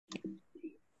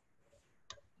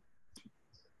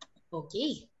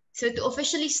Okay, so to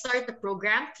officially start the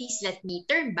program, please let me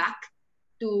turn back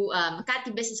to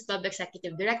Makati Business Club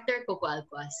Executive Director, Coco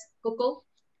Alcuaz. Coco?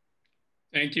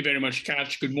 Thank you very much,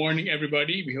 Catch. Good morning,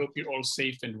 everybody. We hope you're all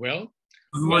safe and well.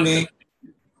 Good morning.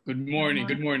 Good morning.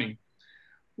 Good morning.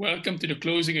 Welcome to the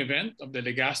closing event of the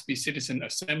Legazpi Citizen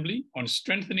Assembly on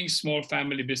strengthening small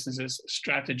family businesses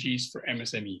strategies for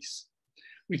MSMEs.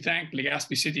 We thank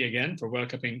Legazpi City again for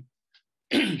welcoming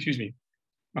excuse me,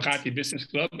 Makati Business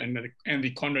Club and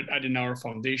the Konrad Adenauer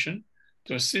Foundation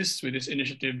to assist with this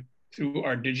initiative through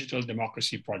our Digital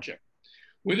Democracy Project.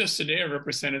 With us today are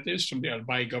representatives from the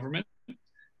Albay government,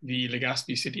 the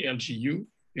Legazpi City LGU,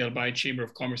 the Albay Chamber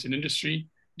of Commerce and Industry,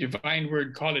 Divine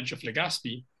Word College of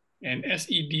Legazpi, and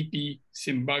SEDP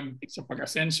Simbag sa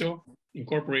Pag-Asenso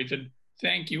Incorporated.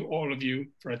 Thank you, all of you,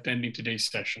 for attending today's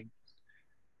session.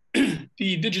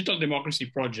 The Digital Democracy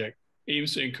Project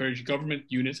aims to encourage government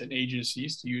units and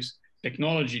agencies to use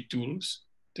technology tools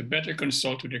to better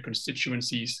consult with their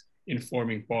constituencies in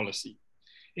forming policy.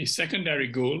 A secondary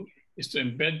goal is to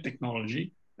embed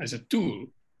technology as a tool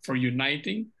for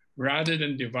uniting rather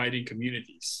than dividing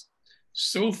communities.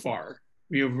 So far,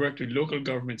 we have worked with local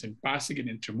governments in Pasig and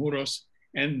Intramuros,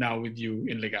 and now with you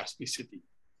in Legazpi City.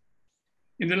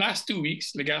 In the last 2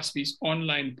 weeks, Legazpi's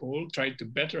online poll tried to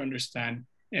better understand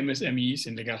MSMEs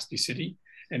in Legazpi City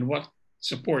and what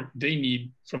support they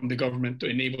need from the government to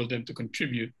enable them to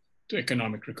contribute to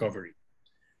economic recovery.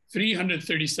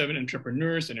 337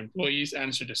 entrepreneurs and employees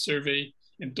answered the survey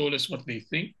and told us what they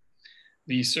think.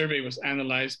 The survey was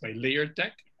analyzed by Layer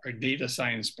Tech, our data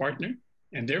science partner,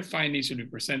 and their findings will be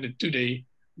presented today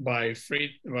by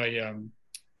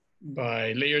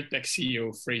Layer Tech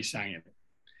CEO Frei Sangil.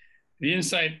 The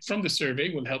insight from the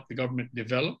survey will help the government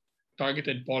develop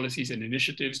targeted policies and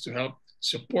initiatives to help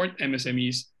support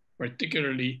MSMEs,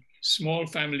 particularly small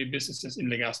family businesses in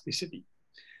Legazpi City.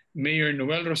 Mayor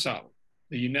Noel Rosal,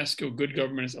 the UNESCO Good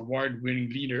Governance Award-winning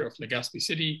leader of Legazpi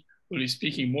City, will be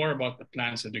speaking more about the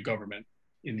plans of the government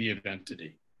in the event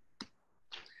today.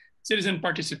 Citizen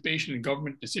participation in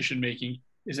government decision-making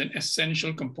is an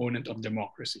essential component of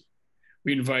democracy.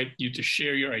 We invite you to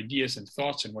share your ideas and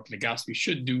thoughts on what Legazpi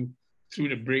should do through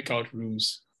the breakout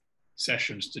rooms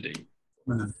sessions today.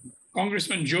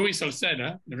 Congressman Joey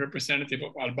Salceda, the representative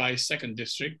of Albay's 2nd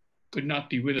District, could not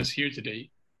be with us here today,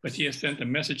 but he has sent a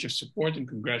message of support and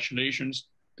congratulations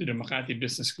to the Makati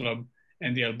Business Club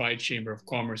and the Albay Chamber of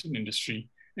Commerce and Industry,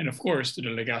 and of course to the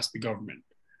Legazpi government.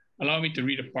 Allow me to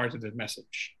read a part of the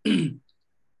message.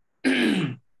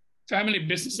 Family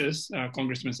businesses,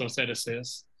 Congressman Salceda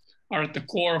says, are at the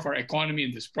core of our economy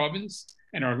in this province,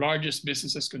 and our largest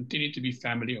businesses continue to be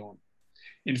family-owned.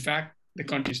 In fact, the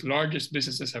country's largest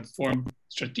businesses have formed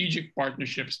strategic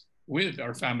partnerships with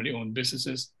our family-owned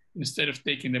businesses instead of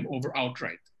taking them over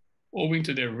outright, owing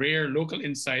to their rare local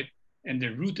insight and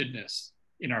their rootedness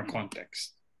in our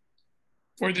context.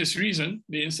 For this reason,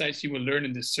 the insights you will learn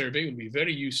in this survey will be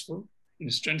very useful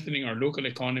in strengthening our local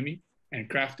economy and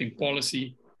crafting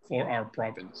policy for our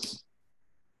province.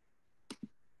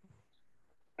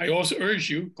 I also urge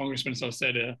you, Congressman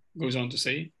Salceda goes on to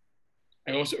say,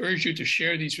 I also urge you to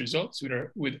share these results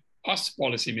with us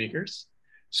policymakers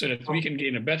so that we can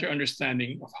gain a better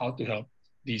understanding of how to help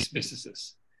these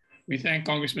businesses. We thank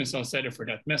Congressman Salceda for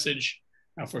that message,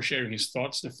 for sharing his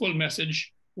thoughts. The full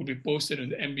message will be posted on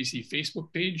the MBC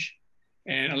Facebook page.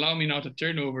 And allow me now to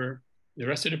turn over the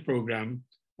rest of the program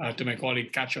to my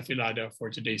colleague Catch Afilada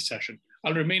for today's session.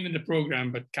 I'll remain in the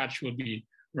program, but Catch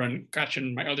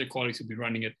and my other colleagues will be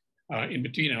running it in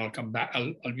between, and I'll come back.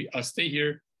 I'll stay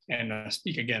here and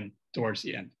speak again towards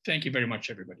the end. Thank you very much,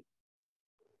 everybody.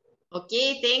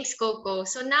 Okay, thanks, Coco.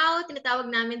 So now, tinatawag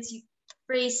namin si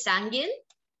Frei Sangil,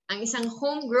 ang isang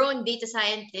homegrown data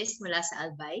scientist mula sa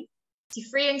Albay. Si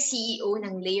Frei ang CEO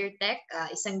ng Layer Tech,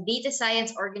 isang data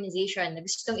science organization na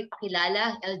gustong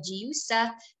ipakilala ang LGU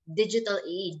sa digital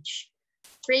age.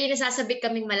 Frei, nasasabik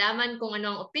kaming malaman kung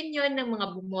ano ang opinion ng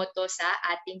mga bumoto sa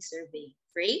ating survey.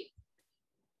 Frei?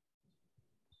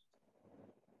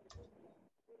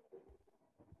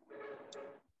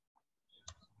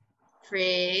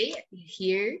 Frei, are you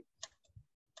here?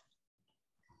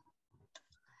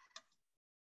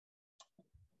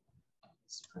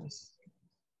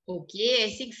 Okay,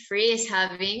 I think Frei is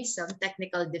having some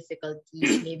technical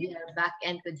difficulties. Maybe our back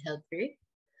end could help her.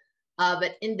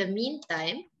 But in the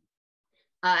meantime,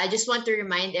 I just want to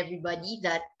remind everybody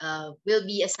that we'll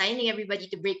be assigning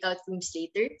everybody to breakout rooms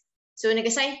later. So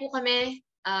nag-assign po kami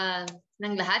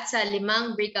ng lahat sa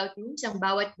 5 breakout rooms. Ang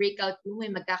bawat breakout room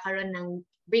ay magkakaroon ng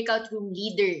breakout room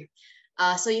leader.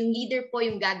 So yung leader po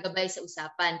yung gagabay sa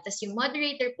usapan. Tapos yung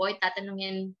moderator po ay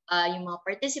tatanungin yung mga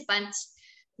participants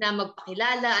na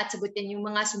magpakilala at sagutin yung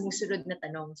mga sumusunod na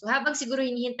tanong. So habang siguro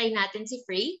hinihintay natin si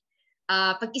Frei,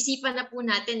 pag-isipan na po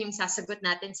natin yung sasagot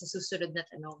natin sa susunod na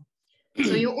tanong.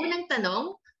 So yung unang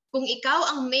tanong, kung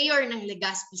ikaw ang mayor ng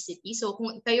Legazpi City, so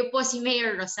kung kayo po si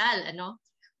Mayor Rosal,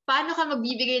 paano ka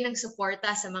magbibigay ng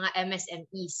suporta sa mga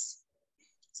MSMEs?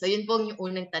 So yun po yung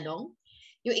unang tanong.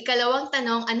 Yung ikalawang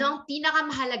tanong, ano ang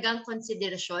pinakamahalagang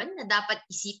konsiderasyon na dapat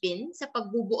isipin sa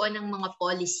pagbubuo ng mga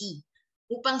policy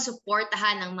upang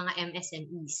suportahan ang mga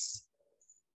MSMEs?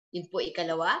 Yun po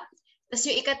ikalawa. Tapos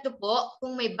yung ikatlo po,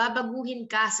 kung may babaguhin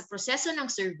ka sa proseso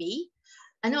ng survey,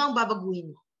 ano ang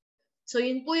babaguhin mo? So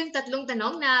yun po yung tatlong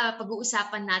tanong na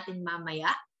pag-uusapan natin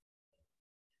mamaya.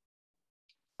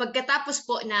 Pagkatapos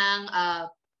po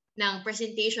ng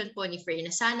presentation po ni Frei,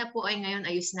 na sana po ay ngayon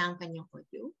ayos na ang kanyang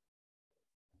audio.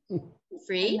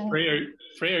 Frei?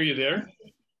 Frei, are you there?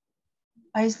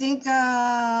 I think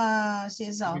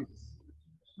she's out.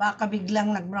 Baka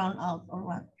biglang nag-brown out or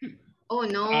what? Oh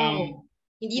no.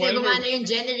 Hindi na gumana yung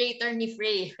generator ni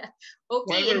Frei.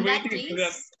 Okay, in that case.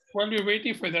 While we're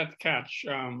waiting for that catch,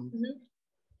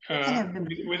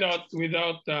 without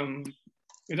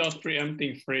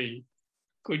preempting Frei,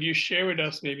 could you share with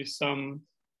us maybe some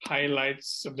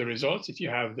highlights of the results if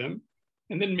you have them,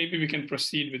 and then maybe we can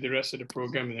proceed with the rest of the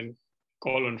program and then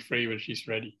call on Frei when she's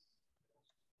ready.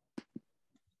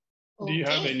 Okay. Do you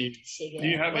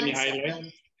have any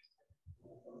highlights?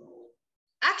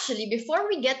 Actually, before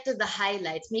we get to the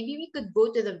highlights, maybe we could go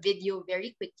to the video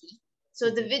very quickly. So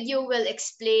the video will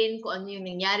explain kung ano yung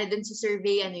nangyari dun sa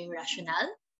survey, ano yung rationale,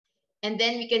 and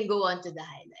then we can go on to the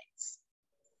highlights.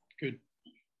 Good.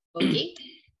 Okay.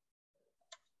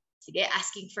 Sige,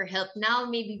 asking for help now.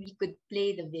 Maybe we could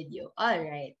play the video. All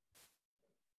right.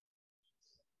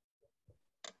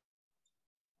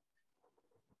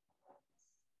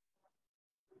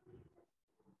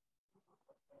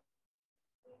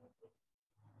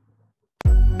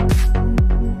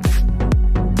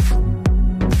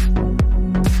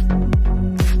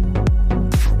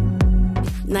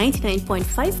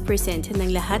 .5% ng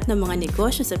lahat ng mga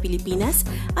negosyo sa Pilipinas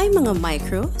ay mga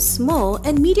micro, small,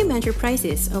 and medium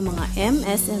enterprises o mga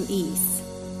MSMEs.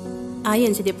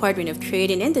 Ayon sa Department of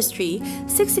Trade and Industry,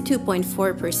 62.4%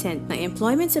 ng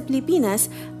employment sa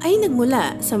Pilipinas ay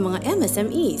nagmula sa mga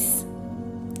MSMEs.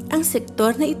 Ang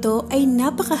sektor na ito ay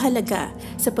napakahalaga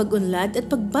sa pag-unlad at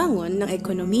pagbangon ng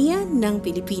ekonomiya ng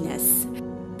Pilipinas.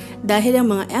 Dahil ang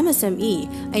mga MSME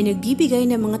ay nagbibigay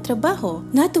ng mga trabaho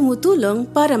na tumutulong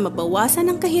para mabawasan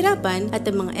ang kahirapan at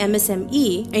ang mga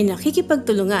MSME ay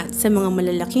nakikipagtulungan sa mga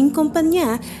malalaking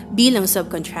kumpanya bilang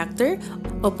subcontractor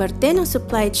o parte ng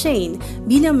supply chain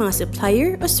bilang mga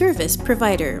supplier o service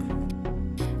provider.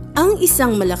 Ang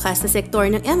isang malakas na sektor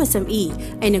ng MSME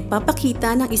ay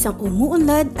nagpapakita ng isang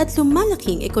umuunlad at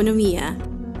lumalaking ekonomiya.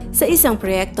 Sa isang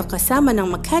proyekto kasama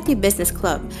ng Makati Business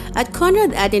Club at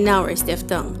Konrad Adenauer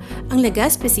Stiftung, ang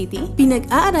Legazpi City,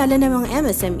 pinag-aaralan ng mga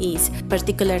MSMEs,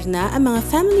 partikular na ang mga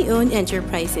family-owned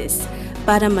enterprises,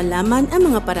 para malaman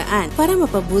ang mga paraan para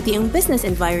mapabuti ang business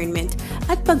environment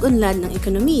at pag-unlad ng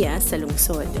ekonomiya sa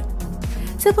lungsod.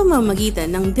 Sa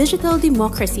pamamagitan ng Digital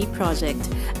Democracy Project,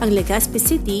 ang Legazpi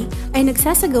City ay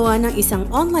nagsasagawa ng isang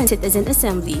online citizen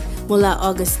assembly mula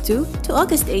August 2 to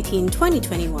August 18,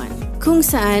 2021, kung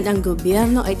saan ang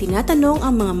gobyerno ay tinatanong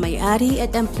ang mga may-ari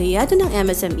at empleyado ng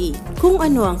MSME kung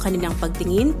ano ang kanilang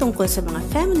pagtingin tungkol sa mga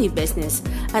family business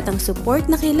at ang support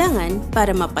na kailangan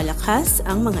para mapalakas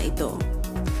ang mga ito.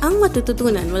 Ang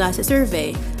matututunan mula sa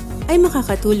survey ay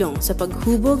makakatulong sa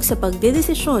paghubog sa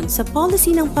pagdedesisyon sa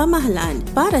policy ng pamahalaan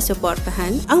para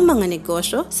suportahan ang mga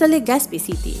negosyo sa Legazpi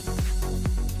City.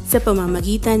 Sa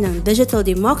pamamagitan ng Digital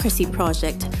Democracy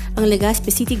Project, ang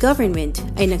Legazpi City Government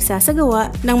ay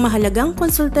nagsasagawa ng mahalagang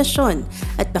konsultasyon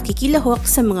at pakikilahok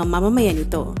sa mga mamamayan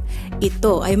nito.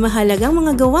 Ito ay mahalagang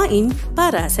mga gawain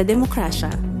para sa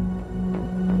demokrasya.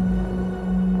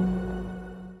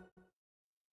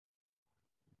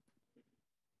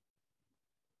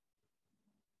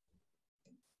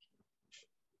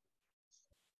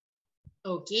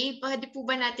 Okay, pwede po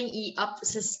ba nating i-up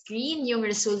sa screen yung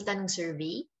resulta ng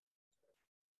survey?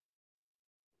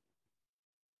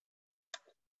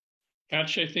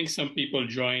 Actually, I think some people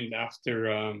joined after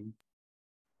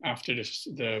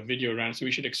the video ran, so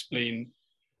we should explain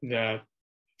that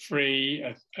Frei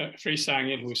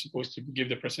Sangil, who is supposed to give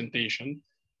the presentation,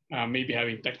 may be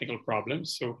having technical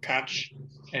problems. So Catch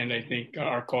and I think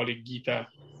our colleague Gita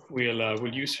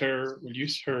will use her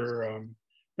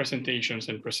presentations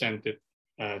and present it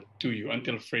to you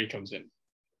until Frei comes in.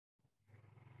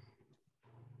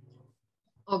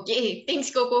 Okay,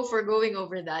 thanks Coco for going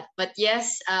over that. But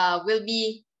yes, we'll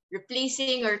be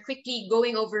replacing or quickly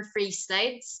going over Frei's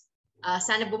slides.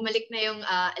 Sana bumalik na yung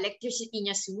electricity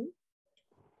niya soon.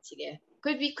 Sige.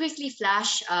 Could we quickly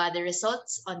flash the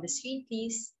results on the screen,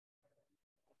 please?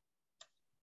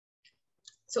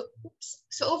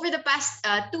 So over the past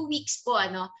 2 weeks po,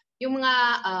 yung mga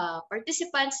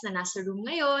participants na nasa room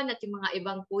ngayon at yung mga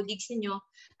ibang colleagues ninyo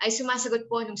ay sumasagot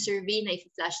po ng survey na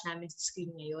i-flash namin sa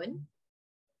screen ngayon.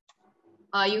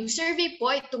 Yung survey po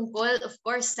ay tungkol, of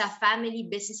course, sa family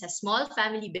businesses, small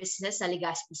family business sa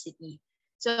Legazpi City.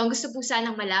 So ang gusto po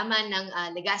sanang malaman ng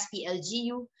Legazpi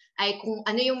LGU ay kung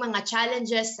ano yung mga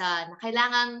challenges na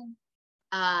kailangang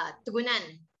tugunan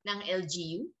ng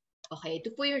LGU. Okay,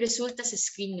 ito po yung resulta sa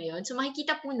screen ngayon. So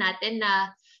makikita po natin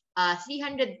na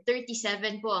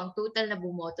 337 po ang total na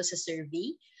bumoto sa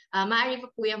survey. Maaari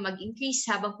pa po yung mag-increase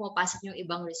habang pumapasok yung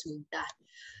ibang resulta.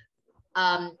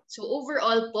 So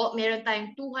overall po, meron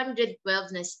tayong 212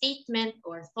 na statement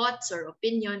or thoughts or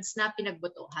opinions na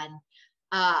pinagbotohan.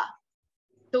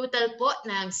 Total po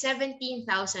ng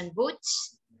 17,000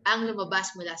 votes ang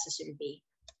lumabas mula sa survey.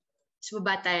 So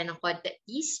baba tayo ng konti,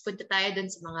 please. Punta tayo dun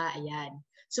sa mga ayan.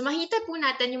 So makita po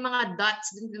natin yung mga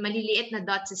dots, maliliit na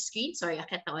dots sa screen. Sorry,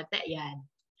 akit na konti. Ayan.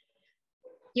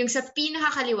 Yung sa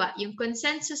pinakakaliwa, yung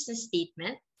consensus na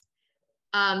statement,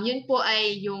 yun po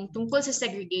ay yung tungkol sa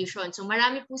segregation. So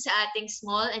marami po sa ating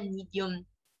small and medium,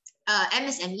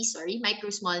 MSMEs, micro,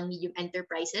 small, and medium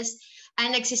enterprises,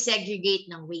 ang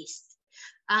nagsisegregate ng waste.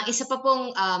 Ang isa pa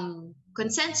pong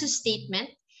consensus statement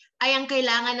ay ang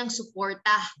kailangan ng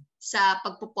suporta sa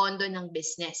pagpupondo ng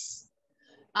business.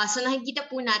 So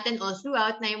nakikita po natin all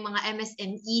throughout na yung mga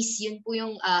MSMEs, yun po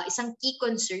yung isang key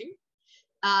concern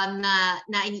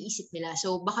na iniisip nila.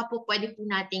 So baka po pwede po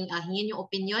nating hingin yung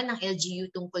opinion ng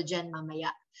LGU tungkol dyan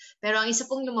mamaya. Pero ang isa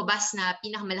pong lumabas na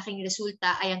pinakamalaking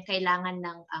resulta ay ang kailangan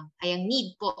ng, ay ang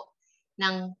need po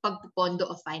ng pagpupondo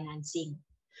of financing.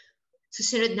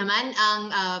 Susunod naman ang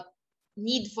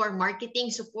need for marketing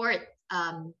support.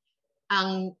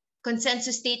 Ang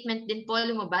consensus statement din po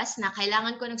lumabas na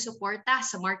kailangan ko ng suporta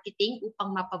sa marketing upang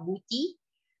mapabuti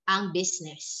ang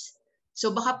business.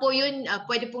 So baka po yun,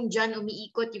 pwede pong dyan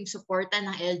umiikot yung suporta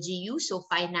ng LGU, so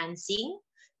financing,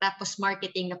 tapos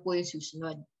marketing na po yung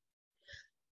susunod.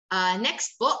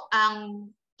 Next po, ang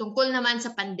tungkol naman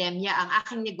sa pandemya, ang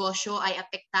aking negosyo ay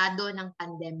apektado ng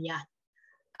pandemya.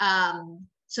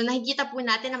 So nakikita po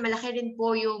natin na malaki rin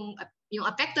po yung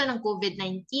apekto ng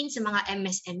COVID-19 sa mga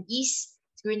MSMEs,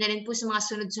 siguro na rin po sa mga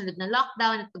sunod-sunod na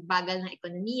lockdown at pagbagal ng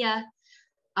ekonomiya.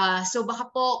 So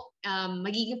baka po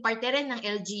magiging parte rin ng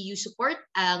LGU support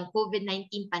ang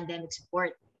COVID-19 pandemic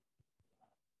support.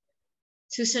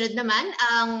 Susunod naman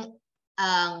ang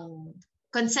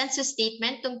consensus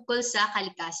statement tungkol sa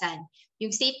kalikasan.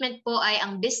 Yung statement po ay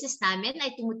ang business namin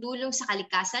ay tumutulong sa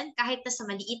kalikasan kahit na sa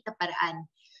maliit na paraan.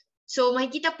 So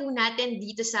makikita po natin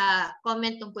dito sa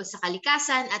comment tungkol sa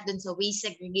kalikasan at dun sa waste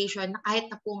segregation na kahit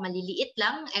na po maliliit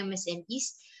lang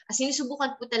MSMEs,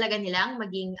 sinusubukan po talaga nilang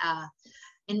maging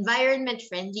environment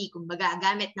friendly, kumbaga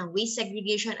gamit ng waste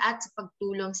segregation at sa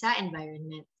pagtulong sa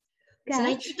environment. Guys, so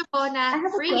nakikita po na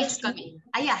Frei is coming.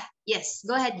 Yes,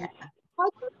 go ahead, Lita. How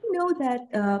do we know that,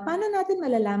 paano natin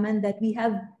malalaman that we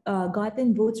have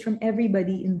gotten votes from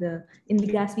everybody in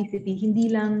Legazpi City, hindi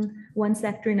lang one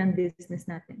sector ng business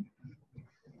natin?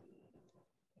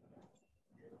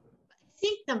 I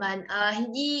think naman,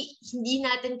 hindi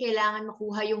natin kailangan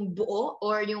makuha yung buo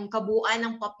or yung kabuuan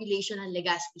ng population ng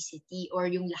Legazpi City or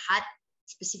yung lahat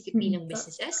specifically ng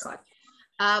businesses.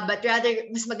 But rather,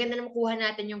 mas maganda na makuha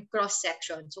natin yung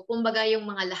cross-section. So kumbaga yung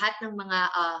lahat ng mga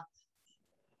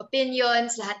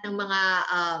opinions, lahat ng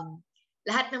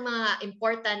mga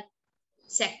important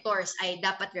sectors ay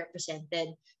dapat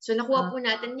represented. So nakuha po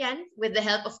natin yan with the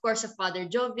help, of course, of Father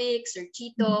Jovic, Sir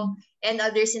Chito, and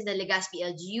others in the Legazpi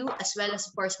LGU, as well as,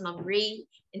 of course, Ma'am Frei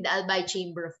in the Albay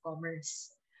Chamber of Commerce.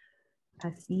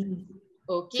 I see.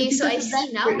 Okay, so I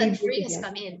see now that Frei has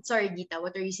come in. Sorry, Gita,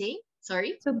 what are you saying?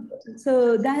 Sorry?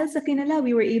 So dahil sa kinala,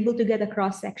 we were able to get a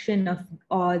cross-section of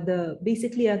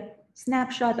basically a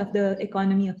snapshot of the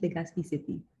economy of Legazpi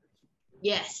City.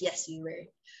 Yes, we were.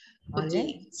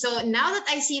 Okay, so now that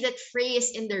I see that Frei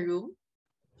is in the room,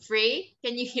 Frei,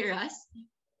 can you hear us?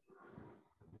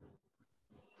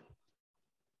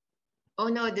 Oh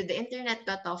no, did the internet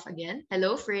cut off again?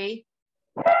 Hello, Frei?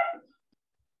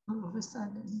 Oh,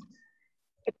 sudden.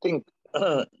 I think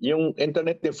yung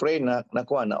internet ni Frei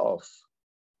nakuha na off.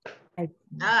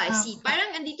 I see.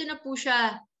 Parang andito na po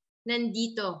siya.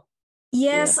 Nandito.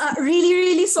 Yes, really,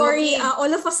 really sorry. Okay.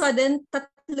 All of a sudden,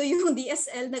 tatlo yung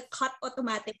DSL nag-cut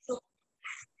automatic. So,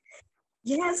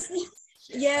 yes.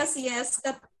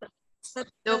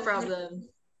 No problem.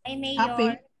 Ay, Mayor. Happy.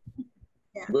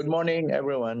 Good morning,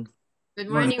 everyone.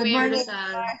 Good morning, Good Mayor morning.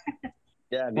 Rosal.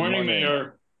 Yeah, good Morning, morning.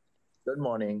 Mayor. Good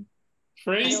morning.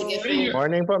 Frei, Sige, Frei, Frei.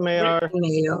 Morning po, Mayor.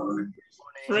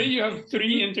 Frei, you have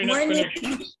 3 internet Morning.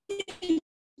 connections.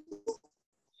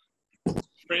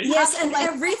 Frei? Yes, and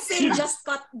everything just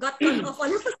got cut off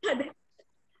all of a sudden.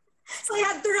 So I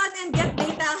had to run and get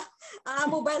data,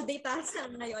 mobile data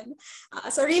ngayon.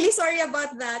 So really sorry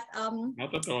about that.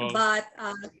 Not at all. But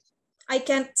I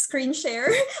can't screen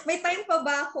share. May time pa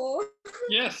ba ako?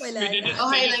 Yes, Wala we did it. na.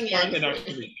 Okay We lang just yan. started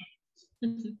actually.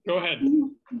 Go ahead.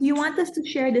 Do you want us to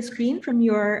share the screen from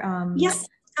your Yes,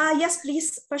 yes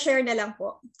please, pa-share na lang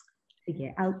po.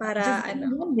 Okay, I'll Para just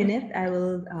in 1 minute I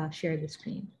will share the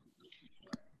screen.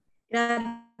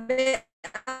 Grabe.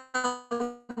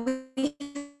 We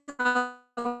have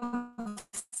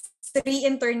 3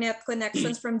 internet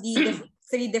connections from the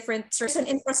 3 different sources.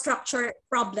 An infrastructure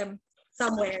problem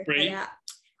somewhere. Frei? Kaya,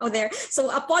 there. So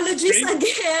apologies Frei?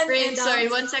 again. Frei, and, sorry,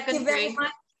 1 second, thank you very Frei.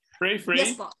 much. Frei,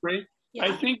 Yes, po. Frei.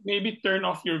 I Yeah. think maybe turn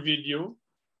off your video.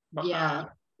 Baka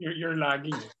Yeah. you're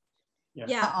lagging. Yeah.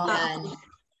 Yan.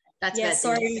 That's Yeah, better.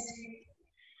 sorry.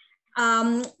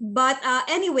 But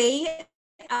anyway,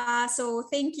 so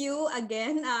thank you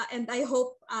again, and I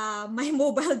hope my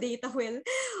mobile data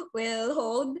will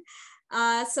hold.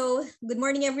 So good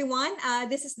morning, everyone.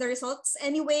 This is the results.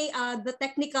 Anyway, the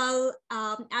technical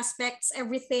aspects,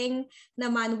 everything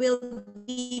naman will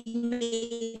be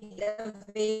made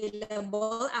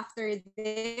available after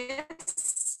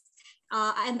this.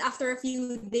 And after a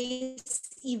few days,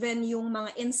 even yung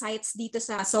mga insights dito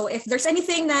sa... So if there's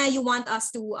anything na you want us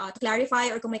to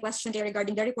clarify or kung may question kayo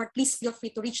regarding the report, please feel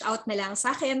free to reach out na lang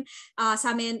sa akin,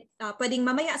 sa amin, pwedeng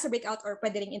mamaya sa breakout or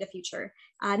pwede rin in the future.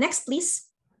 Next,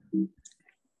 please.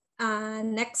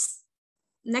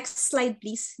 Next slide,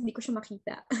 please. Hindi ko siya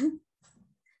makita.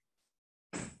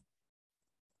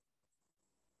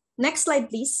 Next slide,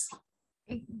 please.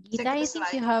 Gita, I think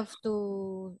you have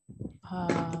to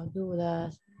do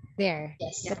the there.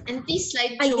 Yes. And please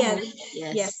slide Ayan.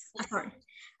 through. Yes. Sorry.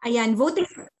 Ayan, voting.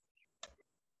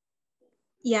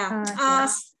 Yeah.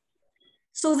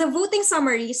 So the voting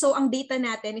summary, so ang data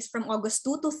natin is from August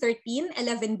 2 to 13,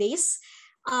 11 days.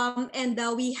 And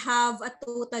we have a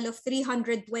total of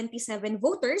 327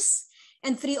 voters.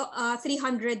 And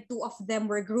 302 of them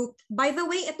were grouped. By the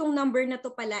way, itong number na to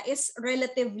pala is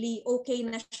relatively okay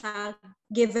na siya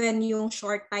given yung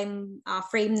short time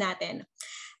frame natin.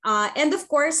 And of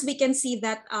course, we can see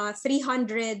that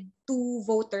 302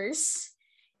 voters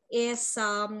is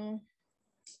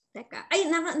teka, ay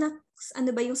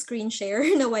ano ba yung screen share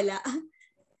nawala?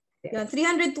 Yun,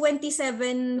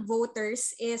 327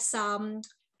 voters is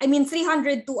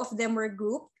 302 of them were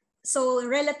grouped. So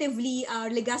relatively,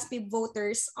 Legazpi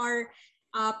voters are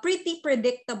pretty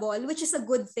predictable, which is a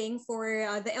good thing for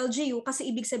the LGU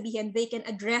kasi ibig sabihin they can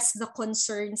address the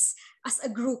concerns as a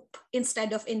group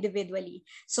instead of individually.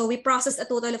 So we processed a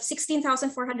total of 16,454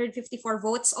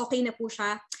 votes. Okay na po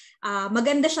siya.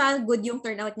 Maganda siya, good yung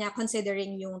turnout niya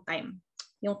considering yung time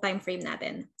frame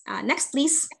natin. Next,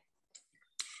 please.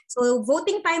 So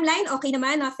voting timeline, okay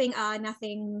naman, nothing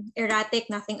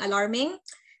erratic, nothing alarming.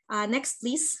 Next,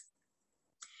 please.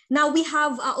 Now we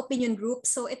have opinion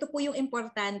groups. So ito po yung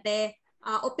importante.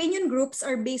 Opinion groups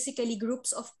are basically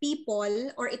groups of people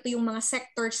or ito yung mga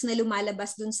sectors na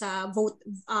lumalabas dun sa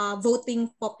voting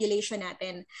population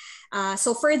natin.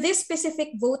 So for this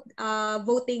specific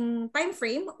voting time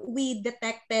frame, we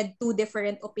detected 2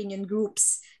 different opinion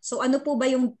groups. So ano po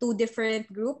ba yung 2 different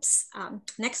groups?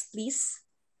 Next, please.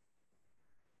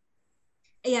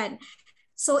 Ayan.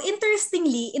 So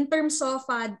interestingly, in terms of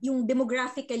yung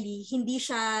demographically, hindi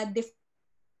siya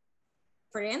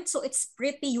different. So it's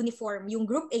pretty uniform, yung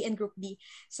Group A and Group B.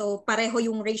 So pareho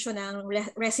yung ratio ng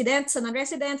resident sa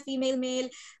non-resident, female, male,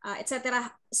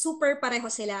 etc. Super pareho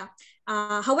sila.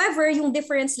 However, yung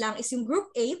difference lang is yung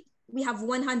Group A, we have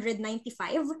 195.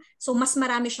 So mas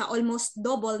marami siya, almost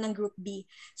double ng Group B.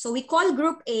 So we call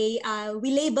Group A,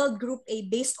 we labeled Group A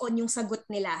based on yung sagot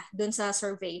nila dun sa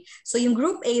survey. So yung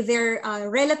Group A, they're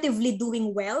relatively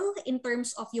doing well in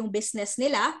terms of yung business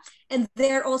nila, and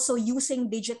they're also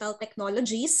using digital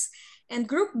technologies. And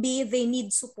Group B, they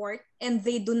need support, and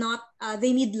they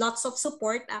need lots of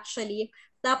support actually.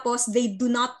 Tapos they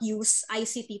do not use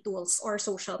ICT tools or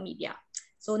social media.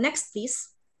 So next,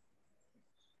 please.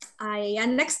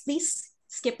 Next, please.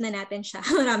 Skip na natin siya.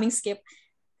 Maraming skip.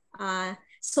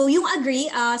 So yung agree,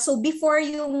 so before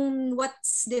yung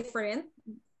what's different,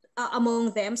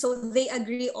 among them. So they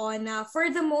agree on, for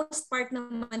the most part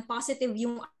naman, positive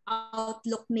yung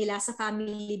outlook nila sa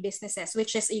family businesses,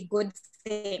 which is a good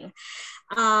thing.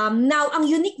 Now, ang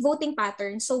unique voting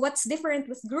pattern. So what's different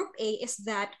with Group A is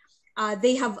that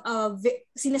they have,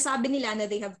 sinasabi nila na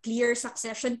they have clear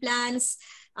succession plans,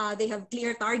 they have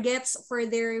clear targets for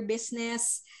their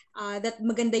business, that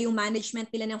maganda yung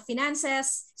management nila ng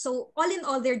finances. So all in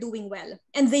all, they're doing well.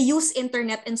 And they use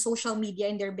internet and social media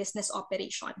in their business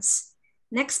operations.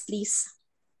 Next, please.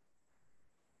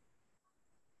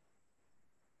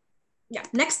 Yeah,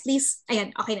 next, please.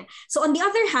 Ayan, okay na. So on the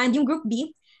other hand, yung Group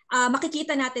B,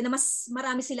 makikita natin na mas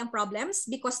marami silang problems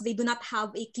because they do not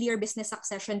have a clear business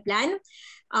succession plan.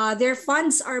 Their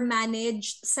funds are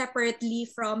managed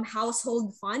separately from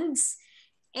household funds.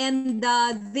 And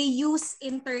they use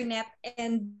internet,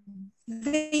 and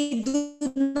they do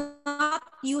not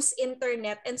use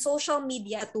internet and social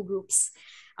media to groups.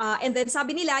 And then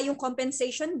sabi nila, yung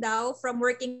compensation daw from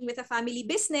working with a family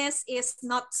business is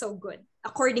not so good,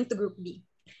 according to Group B.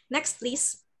 Next,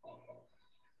 please.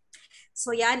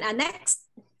 So yan, next.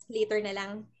 Later na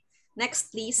lang. Next,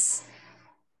 please.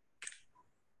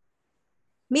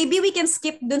 Maybe we can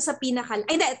skip dun sa pinakal.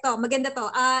 Ay, hindi, ito, maganda to.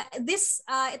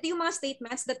 Ito yung mga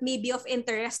statements that may be of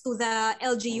interest to the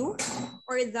LGU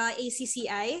or the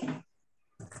ACCI.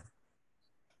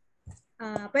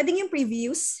 Pwedeng yung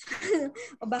previews.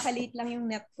 O baka late lang yung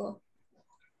net ko.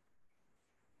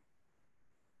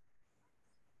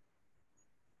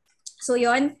 So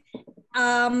yun.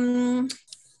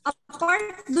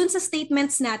 Apart dun sa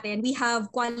statements natin, we have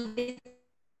qualitative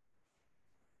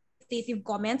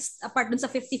comments apart dun sa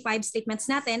 55 statements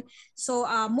natin. So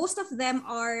most of them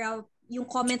are yung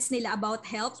comments nila about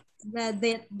help that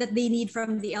they need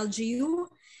from the LGU,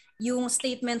 yung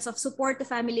statements of support to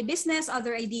family business,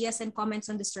 other ideas and comments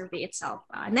on the survey itself.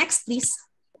 Next, please.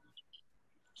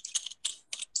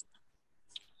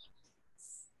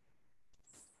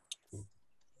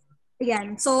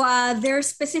 Again, so they're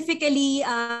specifically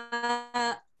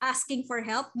asking for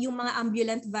help, yung mga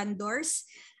ambulant vendors.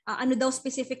 Ano daw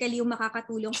specifically yung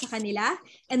makakatulong sa kanila.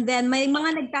 And then may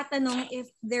mga nagtatanong if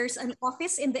there's an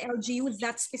office in the LGU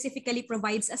that specifically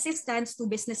provides assistance to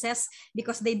businesses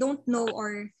because they don't know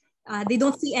or they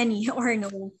don't see any or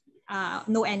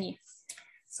know any.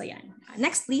 So yan.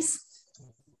 Next, please.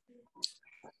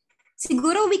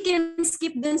 Siguro we can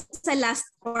skip dun sa last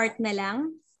part na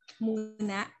lang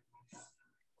muna.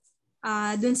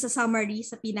 Dun sa summary,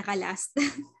 sa pinaka-last.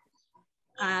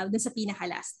 Dun sa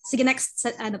pinaka-last. Sige, next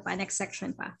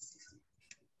section pa.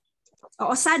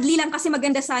 Oo, sadly lang kasi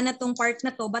maganda sana tong part na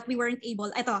to, but we weren't able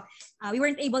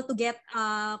to get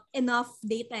enough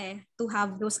data to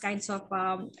have those kinds of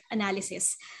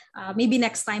analysis. Maybe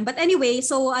next time. But anyway,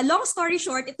 so long story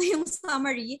short, ito yung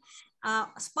summary.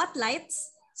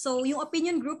 Spotlights. So yung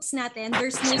opinion groups natin,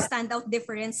 there's no standout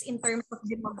difference in terms of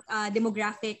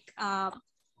demographic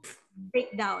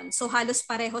breakdown. So halos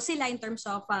pareho sila in terms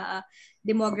of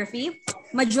demography.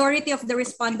 Majority of the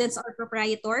respondents are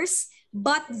proprietors,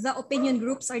 but the opinion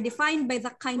groups are defined by the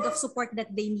kind of support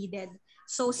that they needed.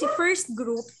 So si first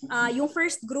group, yung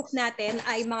first group natin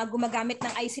ay mga gumagamit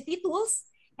ng ICT tools,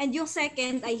 and yung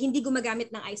second ay hindi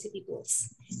gumagamit ng ICT tools.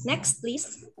 Next, please.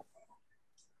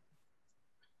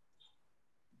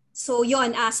 So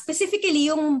yon,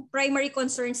 specifically yung primary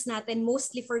concerns natin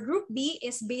mostly for Group B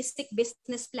is basic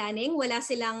business planning. Wala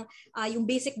silang yung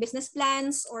basic business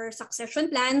plans or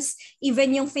succession plans.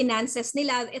 Even yung finances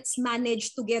nila, it's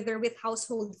managed together with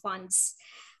household funds.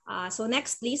 So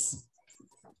next, please.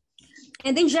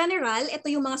 And in general, ito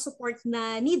yung mga support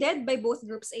na needed by both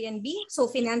Groups A and B. So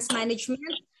finance management,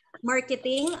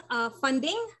 marketing,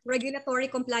 funding, regulatory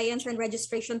compliance and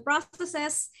registration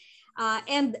processes,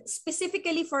 and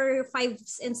specifically for 5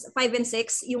 and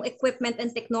 6, yung equipment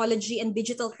and technology and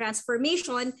digital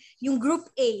transformation, yung Group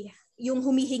A, yung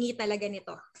humihingi talaga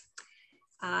nito.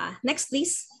 Next,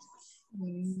 please.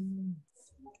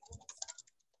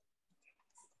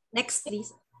 Next,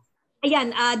 please.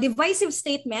 Ayan, divisive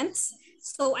statements.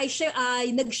 So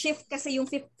nag-shift kasi yung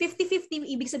 50-50,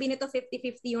 ibig sabihin nito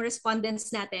 50-50 yung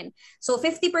respondents natin. So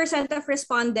 50% of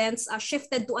respondents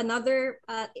shifted to another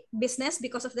business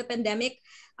because of the pandemic.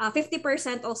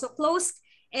 50% also closed.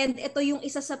 And ito yung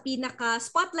isa sa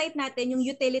pinaka-spotlight natin, yung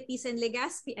utilities in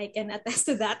Legazpi. I can attest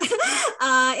to that.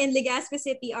 In Legazpi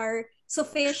City are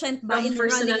sufficient ba in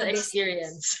personal running a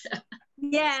experience.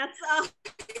 Yes.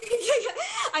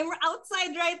 I'm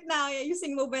outside right now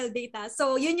using mobile data.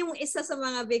 So yun yung isa sa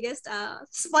mga biggest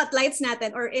spotlights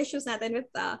natin or issues natin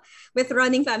with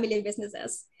running family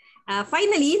businesses.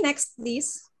 Finally, next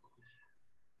please.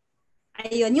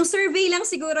 Ayun, yung survey lang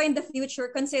siguro in the future,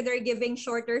 consider giving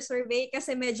shorter survey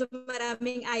kasi medyo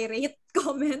maraming irate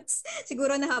comments.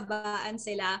 Siguro nahabaan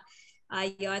sila.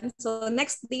 Ayun. So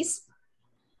next please.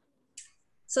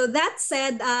 So that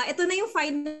said, ito na yung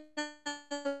final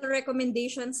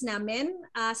recommendations namin.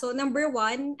 So number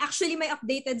 1, actually may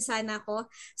updated sana ako.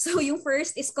 So yung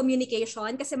first is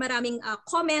communication kasi maraming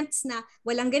comments na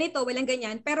walang ganito, walang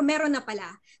ganyan, pero meron na pala.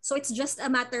 So it's just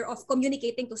a matter of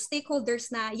communicating to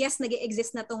stakeholders na yes,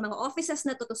 nag-exist na tong mga offices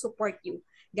na to support you.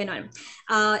 Ganon.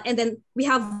 And then we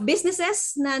have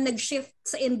businesses na nag-shift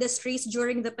sa industries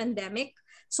during the pandemic.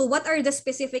 So what are the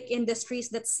specific industries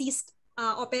that ceased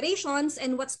operations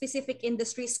and what specific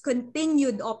industries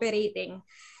continued operating.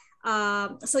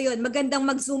 So yun, magandang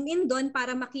mag-zoom in doon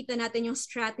para makita natin yung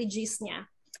strategies niya.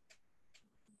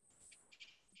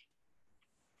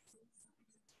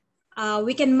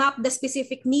 We can map the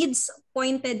specific needs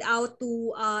pointed out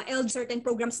to certain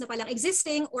programs na palang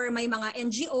existing or may mga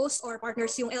NGOs or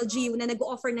partners yung LGU na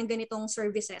nag-offer ng ganitong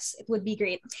services. It would be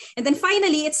great. And then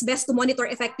finally, it's best to monitor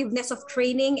effectiveness of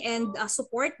training and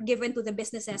support given to the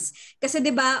businesses. Kasi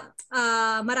 'di ba,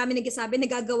 marami nagsasabi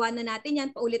nagagawa na natin yan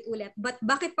paulit-ulit. But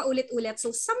bakit paulit-ulit? So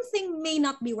something may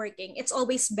not be working. It's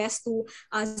always best to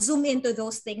zoom into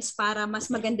those things para mas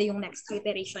maganda yung next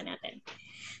iteration natin.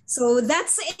 So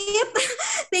that's it.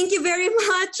 Thank you very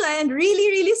much and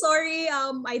really sorry.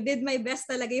 I did my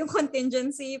best talaga yung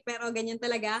contingency pero ganyan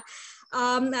talaga.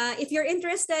 If you're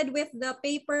interested with the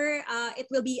paper,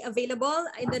 it will be available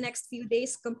in the next few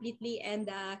days completely and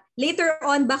later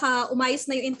on baka umayos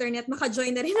na yung internet,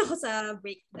 maka-join na rin ako sa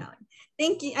breakdown.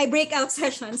 Thank you. Breakout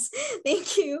sessions.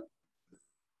 Thank you.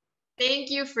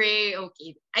 Thank you, Frei.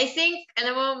 Okay. I think,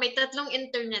 alam mo, may 3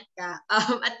 internet ka.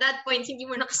 At that point, hindi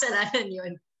mo nakasalanan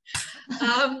yun.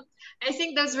 I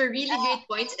think those were really great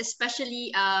points,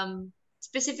 especially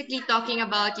specifically talking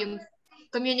about yung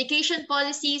communication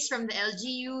policies from the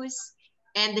LGUs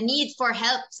and the need for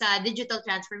help sa digital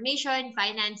transformation,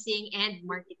 financing, and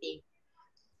marketing.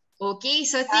 Okay,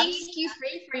 so thank you,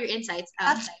 Frei, for your insights.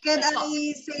 Can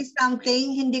I say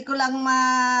something? Hindi ko lang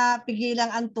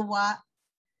mapigilang ang tuwa.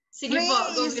 Sige po,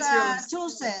 go, Frei is Ms. Rose.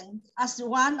 chosen as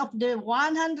one of the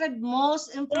 100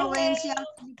 most influential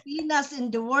Filipinas in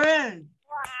the world.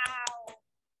 Wow!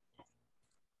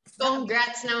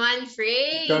 Congrats naman,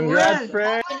 Frei. Congrats,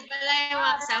 Frei. Pala yung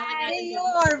mga kasama natin.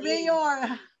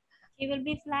 Mayor. She will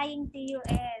be flying to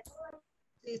US.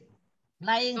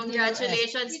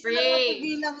 Congratulations, Frei.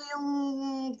 Hindi ko lang Frei. mapigilang yung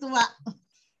tuwa.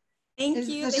 Thank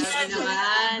you.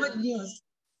 Good news.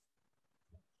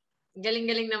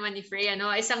 Galing-galing naman ni Frei,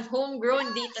 ano? Isang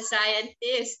homegrown data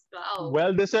scientist. Wow.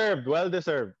 Well deserved, well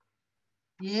deserved.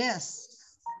 Yes.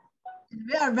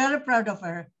 We are very proud of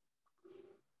her.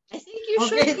 I think you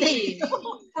should be. Thank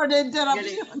you for the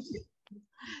interruption.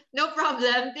 No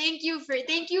problem. Thank you for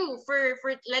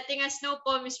letting us know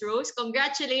po, Ms. Rose.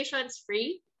 Congratulations,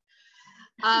 Frei.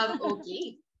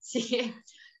 Okay. Sige.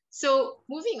 So,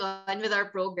 moving on with our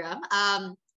program.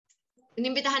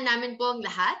 Inimbitahan namin po ang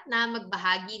lahat na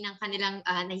magbahagi ng kanilang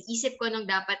naiisip ko nung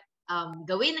dapat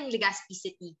gawin ng Legazpi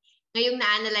City. Ngayong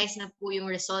na-analyze na po yung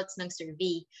results ng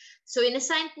survey. So,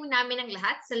 inassign po namin ang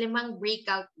lahat sa 5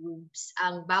 breakout rooms.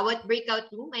 Ang bawat breakout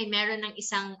room ay meron ng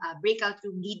isang breakout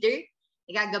room leader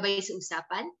na gagabay sa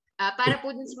usapan. Para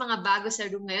po dun sa mga bago sa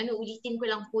room ngayon, uulitin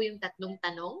ko lang po yung 3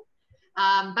 tanong.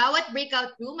 Bawat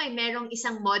breakout room ay merong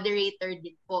isang moderator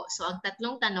din po. So, ang 3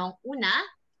 tanong, una,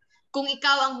 kung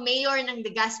ikaw ang mayor ng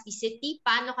Legazpi City,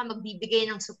 paano ka magbibigay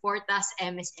ng suporta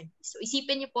sa MSMEs? So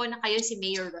isipin niyo po na kayo si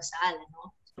Mayor Rosal.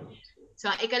 Ano?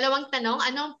 So ang ikalawang tanong,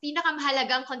 ano ang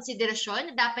pinakamahalagang konsiderasyon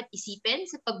na dapat isipin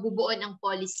sa pagbubuo ng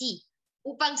policy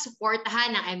upang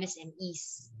suportahan ng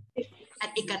MSMEs?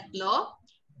 At ikatlo,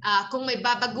 kung may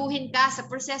babaguhin ka sa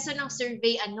proseso ng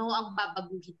survey, ano ang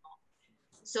babaguhin mo?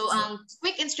 So ang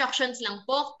quick instructions lang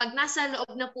po, pag nasa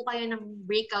loob na po kayo ng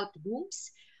breakout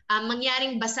rooms,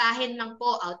 mangyaring basahin lang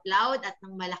po out loud at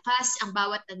ng malakas ang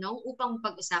bawat tanong upang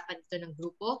pag-usapan ito ng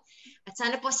grupo. At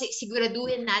sana po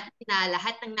siguraduhin natin na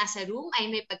lahat ng nasa room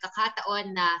ay may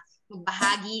pagkakataon na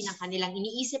magbahagi ng kanilang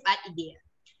iniisip at ideya.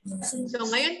 So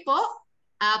ngayon po,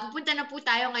 pupunta na po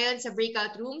tayo ngayon sa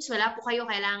breakout rooms. Wala po kayo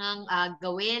kailangang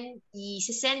gawin.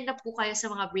 I-send na po kayo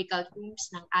sa mga breakout rooms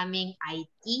ng aming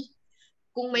IT.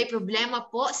 Kung may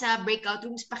problema po sa breakout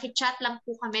rooms, paki-chat lang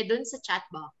po kami dun sa chat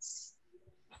box.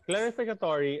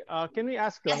 Clarificatory, can we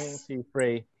ask lang si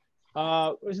Frei,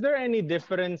 is there any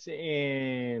difference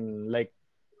in like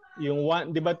yung one,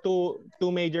 di ba two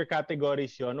major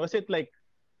categories yun? Was it like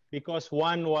because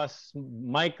one was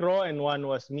micro and one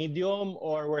was medium,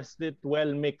 or was it well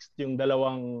mixed yung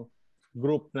dalawang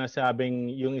group na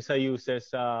sabing yung isa uses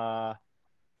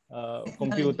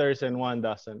computers and one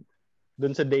doesn't.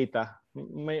 Dun sa data,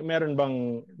 meron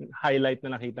bang highlight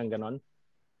na nakitang ganon?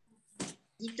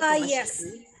 Yes.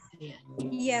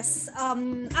 Yes.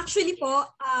 Actually po,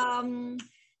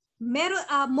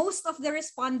 most of the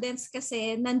respondents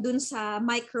kasi nandun sa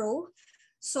micro.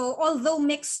 So although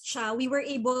mixed siya, we were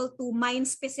able to mine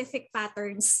specific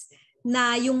patterns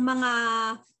na yung mga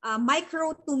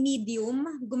micro to medium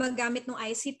gumagamit ng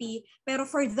ICT, pero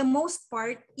for the most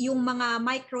part yung mga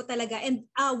micro talaga, and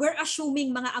we're assuming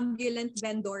mga ambulant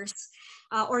vendors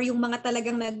or yung mga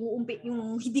talagang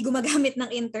yung hindi gumagamit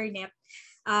ng internet,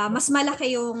 mas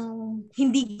malaki yung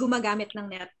hindi gumagamit ng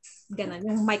net, ganun,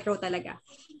 yung micro talaga.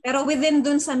 Pero within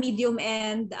dun sa medium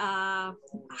and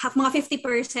mga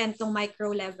 50% ng micro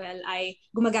level ay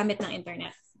gumagamit ng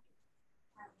internet.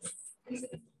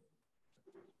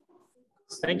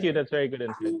 Thank you. That's very good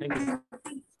insight. Thank you.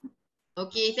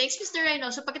 Okay, thanks Mr.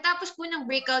 Reno. So pagkatapos po ng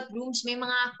breakout rooms, may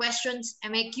mga questions,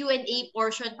 may Q&A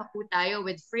portion pa po tayo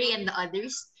with Frei and the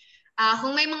others.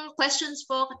 Kung may mga questions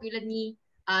po katulad ni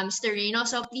Mr. Reno,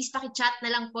 so please paki-chat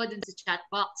na lang po dun sa chat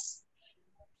box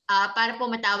para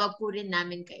po matawag po rin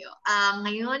namin kayo.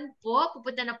 Ngayon po,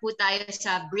 pupunta na po tayo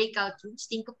sa breakout rooms.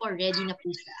 Tingin ko po ready na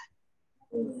po siya.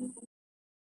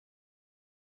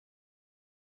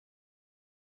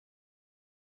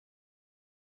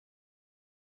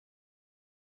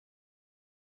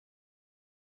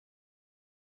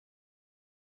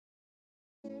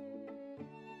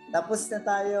 Tapos na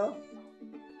tayo.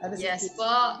 Ano yes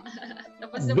po.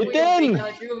 Tapos na po yung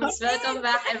breakout rooms. Welcome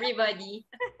back, everybody.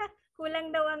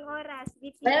 Kulang daw ang oras.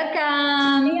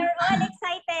 Welcome! They are all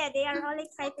excited. They are all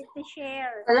excited to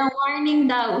share. Walang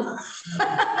warning daw.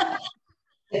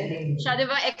 Siya, di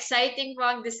ba? Exciting po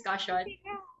ang discussion.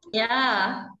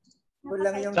 Yeah.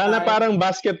 Sana parang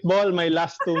basketball, may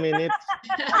last 2 minutes.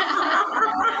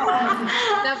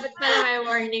 Dapat pala may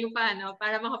warning pa, no?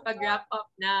 Para makapag-wrap up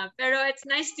na. Pero it's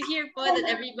nice to hear po that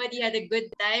everybody had a good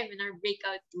time in our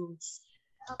breakout rooms.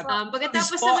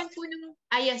 Pagkatapos naman po nung...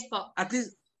 yes po.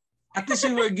 At least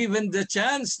we were given the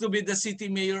chance to be the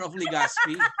city mayor of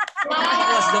Legazpi. It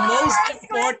was the most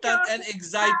important and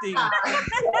exciting.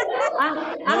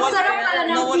 Ang sarap pala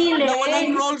ng feeling.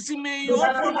 Nawalang role si mayor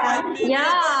for 5 minutes.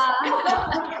 Yeah.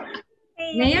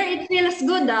 Mayor, it feels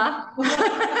good,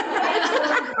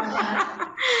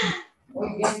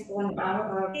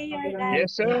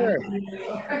 Yes, sir.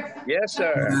 Yes,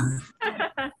 sir.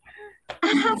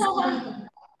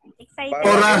 Excited.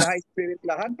 Parang high spirit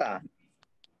lahat,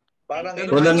 Parang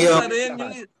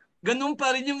ganun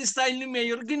pa rin yung style ni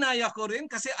Mayor. Ginaya ko rin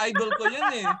kasi idol ko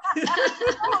yan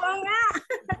Oo nga.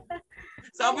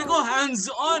 Sabi ko,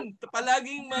 hands-on.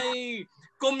 Palaging may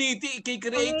committee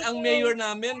i-create ang mayor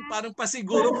namin. Parang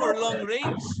pasiguro for long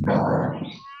range.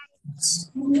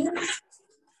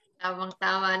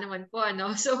 Tamang-tama naman po,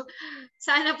 ano? So,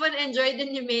 sana po na-enjoy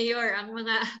din ni Mayor ang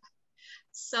mga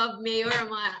sub-mayor,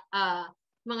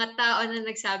 mga tao na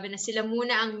nagsabi na sila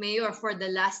muna ang mayor for the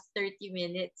last 30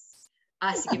 minutes.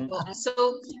 Sige po.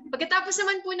 So, pagkatapos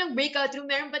naman po ng breakout room,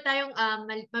 meron pa tayong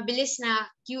mabilis na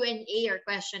Q&A or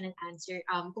question and answer.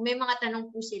 Kung may mga tanong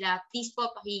po sila, please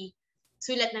po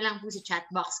pakisulat na lang po sa chat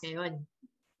box ngayon.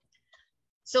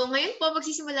 So, ngayon po,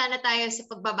 magsisimula na tayo sa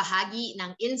pagbabahagi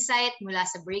ng insight mula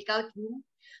sa breakout room.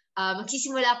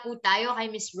 Magsisimula po tayo kay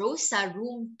Ms. Rose sa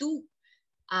room 2.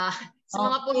 Sa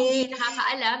mga po hindi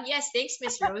nakakaalam, yes, thanks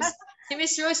Ms. Rose. Si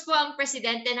Ms. Rose po ang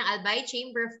presidente ng Albay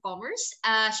Chamber of Commerce.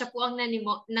 Siya po ang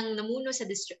namuno sa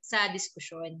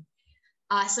diskusyon.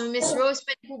 So Ms. Rose,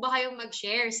 pwede po ba kayong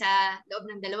mag-share sa loob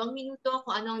ng 2 minuto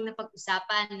kung ano ang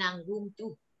napag-usapan ng room 2?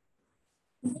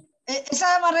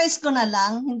 Summarize ko na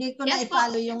lang. Hindi ko na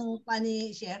i-follow yung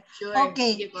pani-share. Sure.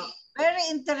 Okay.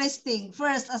 Very interesting.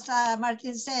 First, as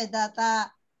Martin said, that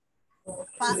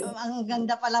ang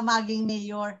ganda pala maging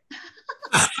mayor.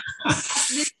 At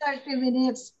least 30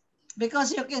 minutes.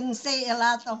 Because you can say a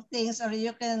lot of things or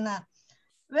you can,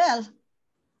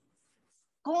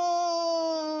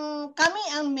 kung kami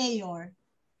ang mayor,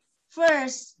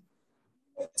 first,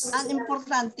 ang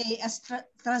importante as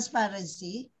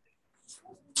transparency,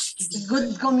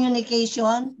 good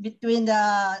communication between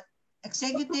the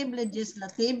executive,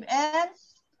 legislative, and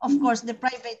of course the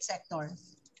private sector.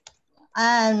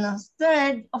 And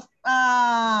third,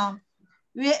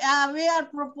 we are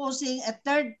proposing a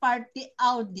third-party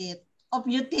audit of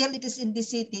utilities in the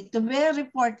city to be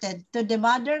reported to the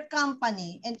mother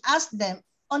company and ask them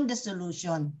on the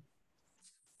solution.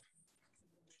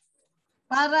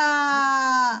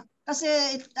 Kasi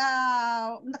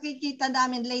nakikita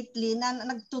namin lately na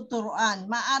nagtuturuan.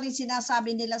 Maaring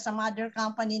sinasabi nila sa mother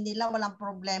company nila walang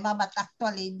problema, but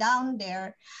actually down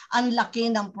there, ang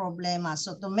laki ng problema.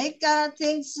 So to make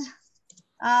things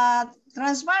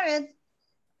transparent,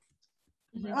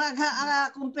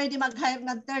 kung pwede mag-hire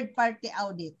ng third-party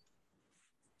audit.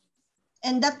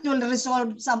 And that will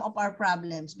resolve some of our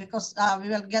problems because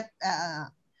we will get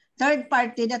third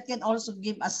party that can also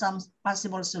give us some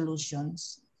possible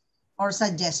solutions or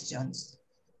suggestions.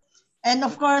 And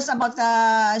of course, about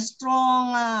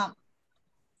strong,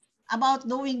 about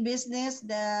doing business,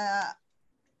 the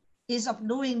ease of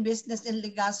doing business in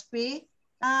Legazpi,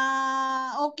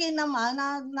 okay naman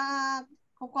na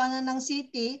kukuha na ng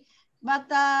city, but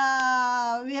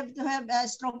we have to have a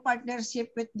strong partnership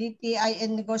with DTI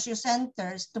and negosyo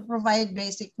centers to provide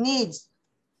basic needs.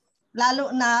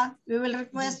 Lalo na, we will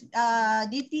request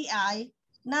DTI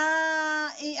na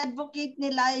i-advocate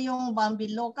nila yung Bambi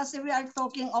Law kasi we are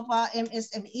talking of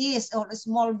MSMEs or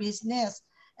small business.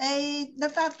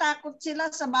 Natatakot sila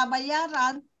sa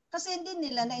babayaran kasi hindi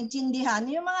nila naintindihan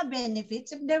yung mga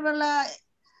benefits if they will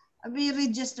be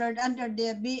registered under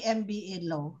the BMBE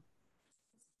law.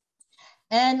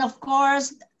 And of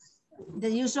course, the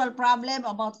usual problem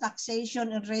about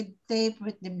taxation and red tape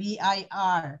with the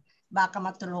BIR. Baka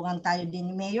matulungan tayo din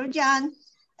ni Mayor dyan.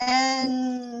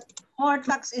 And more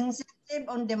tax incentive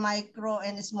on the micro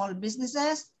and small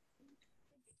businesses.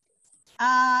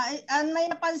 And may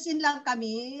napansin lang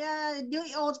kami,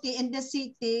 DOT in the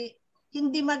city,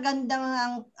 hindi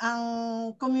magandang ang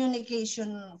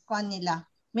communication nila.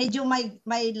 Medyo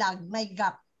may lag, may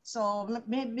gap. So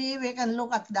maybe we can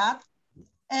look at that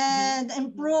and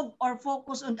improve or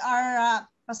focus on our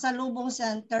pasalubong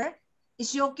center.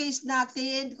 I-showcase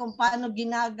natin kung paano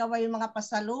ginagawa yung mga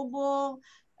pasalubong,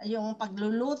 yung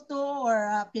pagluluto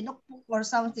or pinukpuk or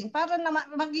something para na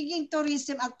magiging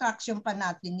tourism attraction pa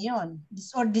natin yon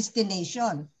or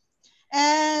destination.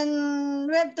 And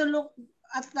we have to look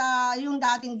at yung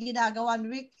dating ginagawan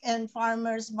weekend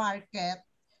farmers market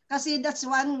kasi that's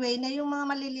one way na yung mga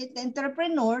maliliit na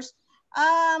entrepreneurs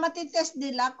matitest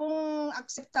nila kung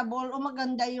acceptable o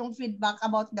maganda yung feedback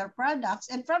about their products,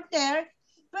 and from there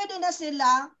pwede na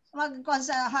sila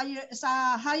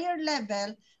sa higher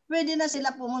level, pwede na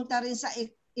sila pumunta rin sa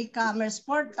e-commerce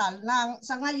portal.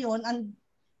 Sa ngayon, ang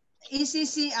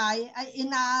ECCI ay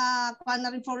inakuha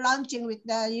na rin for launching with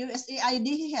the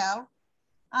USAID Health.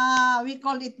 We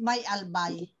call it My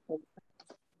Albay.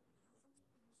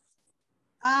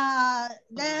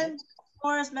 Then, of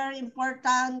course, very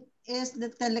important is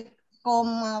the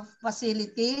telecom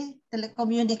facility,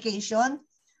 telecommunication.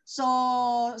 So,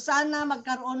 sana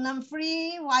magkaroon ng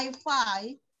free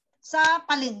Wi-Fi sa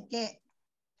palengke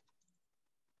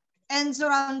and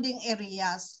surrounding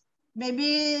areas.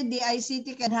 Maybe the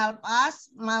ICT can help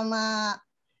us. Mama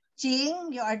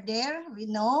Ching, you are there, we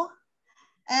know.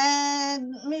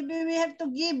 And maybe we have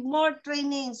to give more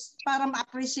trainings para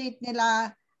ma-appreciate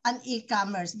nila an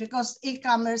e-commerce because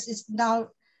e-commerce is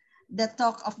now the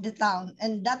talk of the town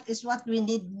and that is what we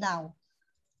need now.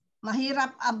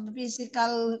 Mahirap ang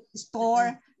physical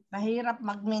store, mahirap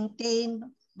mag-maintain,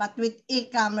 but with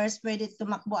e-commerce, pwede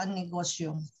tumakbo ang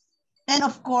negosyo. And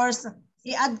of course,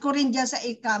 i-add ko rin dyan sa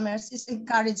e-commerce is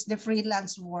encourage the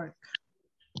freelance work.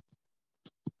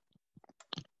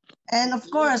 And of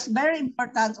course, very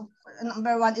important,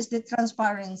 number one is the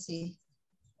transparency.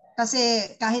 Kasi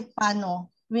kahit paano,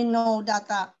 we know that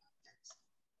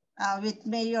with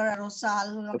Mayor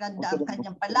Rosal, maganda ang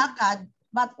kanyang palakad,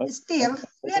 but still,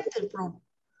 we have to improve.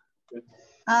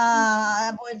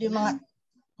 Avoid yung mga,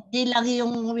 di lang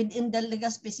yung within the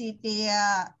Legazpi City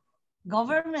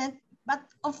government, but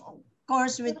of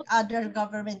course with other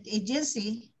government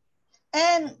agency.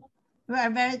 And we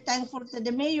are very thankful to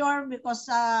the mayor because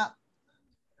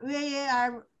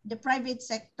the private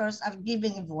sectors are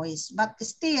giving a voice, but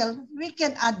still, we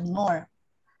can add more.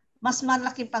 Mas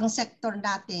malaki pang sector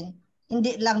natin.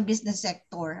 Hindi lang business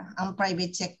sector, ang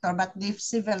private sector, but the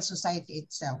civil society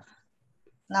itself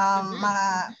na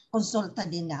makonsulta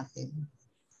din natin.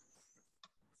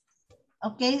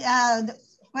 Okay,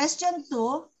 question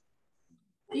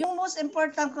 2. Yung most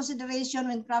important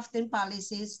consideration when crafting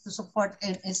policies to support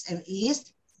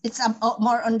MSMEs, it's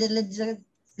more on the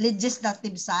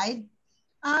legislative side.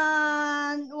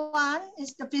 And one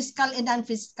is the fiscal and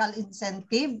non-fiscal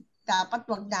incentive. Dapat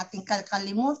wag nating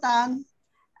kakalimutan.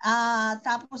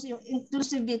 Tapos yung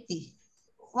inclusivity.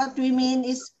 What we mean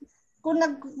is, kung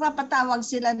nagpapatawag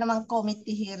sila ng mga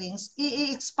committee hearings,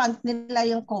 i-expand nila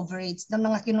yung coverage ng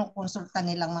mga kinukonsulta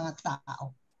nilang mga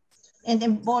tao. And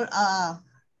involve,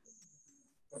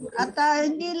 At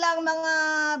hindi lang mga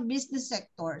business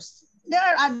sectors. There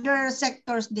are other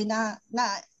sectors din na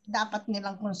dapat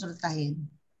nilang konsultahin.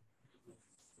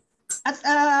 At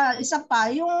isa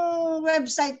pa, yung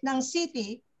website ng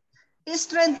city,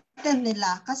 i-strengthen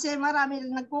nila kasi marami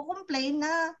nagko-complain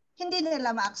na hindi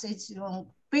nila ma-access yung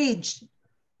page.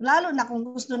 Lalo na kung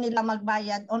gusto nila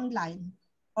magbayad online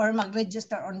or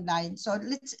mag-register online. So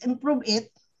let's improve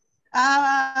it.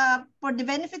 For the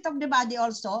benefit of the body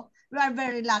also, we are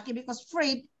very lucky because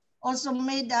Frei also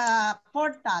made a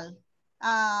portal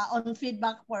on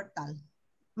feedback portal.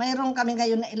 Mayroon kami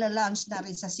ngayon na ila-launch na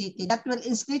rin sa city that will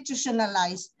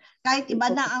institutionalize kahit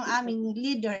iba na ang aming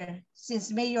leader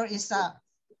since mayor is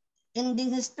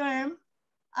ending his term,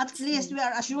 at least we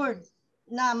are assured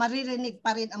na maririnig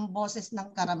pa rin ang boses ng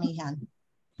karamihan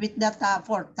with that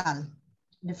portal.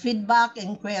 The feedback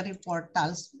and query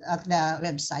portals at the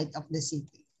website of the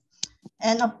city.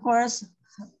 And of course,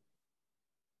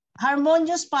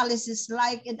 harmonious policies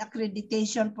like an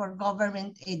accreditation for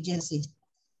government agencies.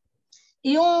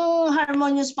 Yung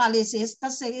harmonious policies,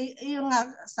 kasi yung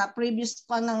sa previous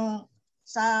pa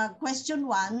sa question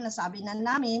 1, nasabi na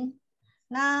namin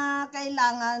na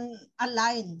kailangan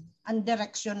align ang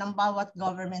direction ng bawat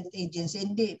government agency.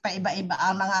 Hindi pa iba-iba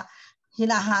ang mga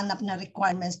hinahanap na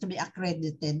requirements to be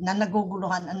accredited na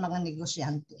naguguluhan ang mga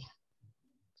negosyante.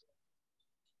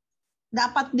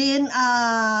 Dapat din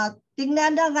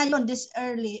tingnan na ngayon this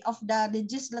early of the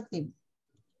legislative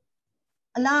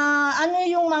na ano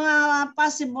yung mga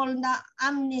possible na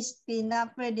amnesty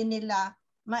na pwede nila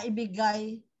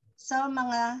maibigay sa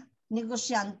mga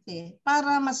negosyante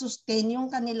para masustain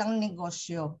yung kanilang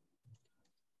negosyo.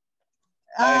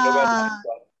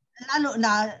 Lalo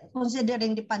na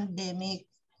considering the pandemic.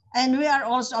 And we are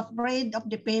also afraid of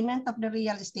the payment of the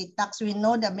real estate tax. We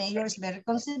know the mayor is very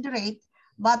considerate,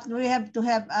 but we have to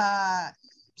have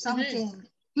something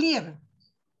clear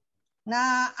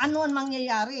na ano ang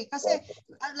mangyayari. Kasi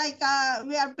like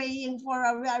we are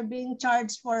being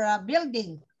charged for a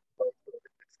building.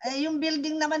 Yung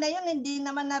building naman na yun, hindi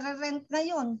naman nare-rent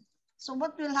ngayon. So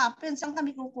what will happen? Saan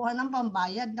kami kukuha ng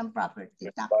pambayad ng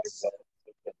property tax?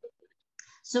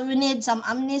 So we need some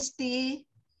amnesty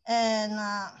and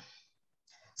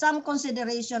some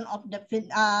consideration of the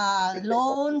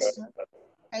loans.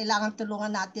 Kailangan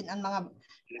tulungan natin ang mga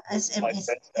SMEs.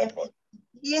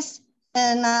 Yes,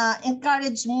 and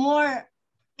encourage more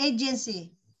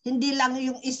agency. Hindi lang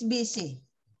yung SBC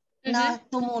na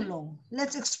tumulong.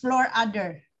 Let's explore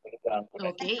other.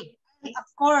 Okay. And of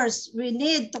course, we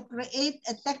need to create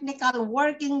a technical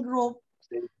working group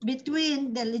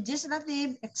between the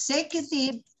legislative,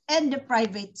 executive, and the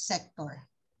private sector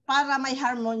para may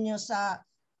harmonious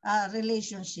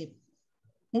relationship.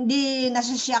 Hindi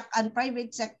nasasyak ang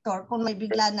private sector kung may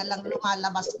bigla na lang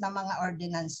lumalabas na mga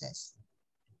ordinances.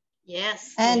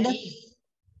 Yes. And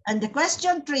the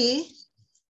question 3,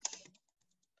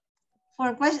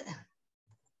 for question,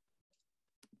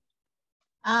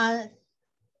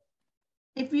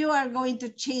 if you are going to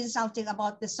change something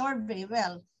about the survey,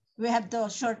 well, we have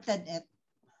to shorten it.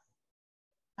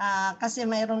 Kasi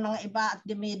mayroong mga iba at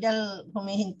the middle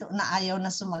humihinto na ayaw na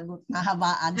sumagot,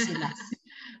 nahabaan sila.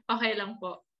 Okay lang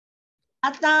po.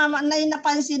 At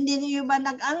napansin din yung iba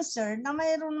nag-answer na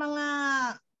mayroong mga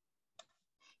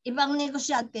ibang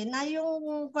negosyante na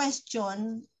yung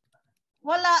question,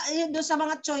 wala yun doon sa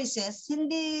mga choices,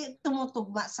 hindi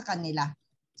tumutugma sa kanila.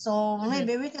 So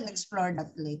maybe we can explore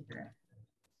that later.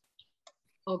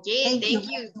 Okay, thank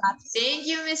you. Thank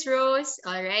you, Ms. Rose.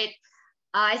 All right.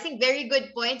 I think very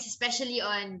good points, especially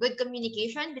on good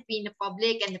communication between the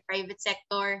public and the private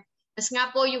sector. Mas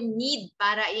nga po yung need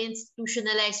para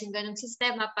i-institutionalize yung ganong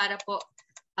sistema para po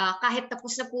kahit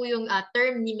tapos na po yung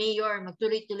term ni Mayor,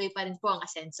 magtuloy-tuloy pa rin po ang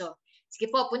asenso. Sige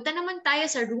po, punta naman tayo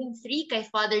sa room 3 kay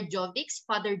Father Jovic.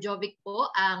 Father Jovic po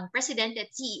ang President at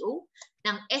CEO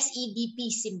ng SEDP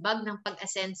Simbag ng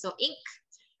Pag-Asenso Inc.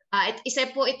 Isa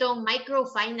po itong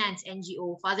microfinance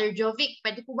NGO. Father Jovic,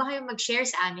 pwede po ba kayong mag-share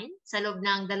sa amin sa loob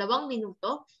ng 2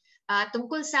 minuto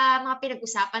tungkol sa mga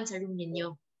pinag-usapan sa room ninyo?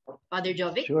 Father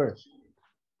Jovic? Sure.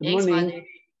 Good Thanks, morning. Father.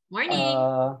 Morning.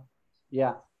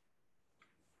 Yeah.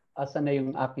 Asa na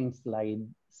yung aking slide?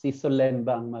 Si Solen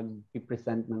ba ang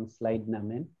mag-present ng slide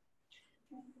namin?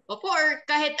 Opo, or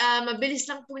kahit mabilis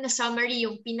lang po na summary,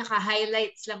 yung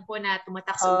pinaka-highlights lang po na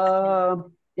tumatak sa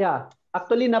utak. Yeah.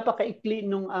 Actually, napaka-ikli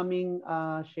nung aming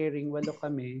sharing. Walo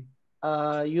kami.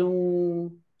 Yung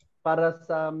para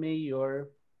sa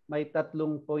mayor, may 3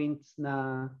 points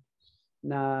na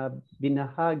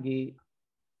binahagi.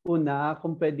 Una,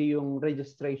 kung pwede yung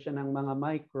registration ng mga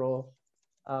micro.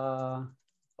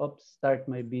 Start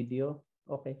my video.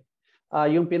 Okay.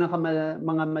 yung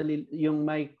yung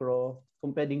micro,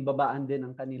 kung pwedeng babaan din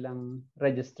ang kanilang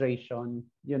registration.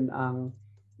 Yun ang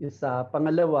isa.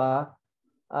 Pangalawa,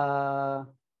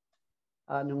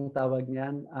 anong tawag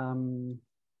niyan?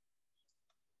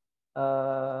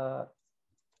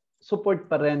 Support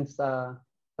pa rin sa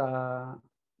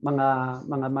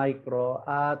mga micro.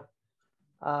 At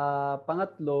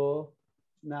pangatlo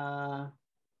na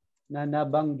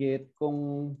nabanggit,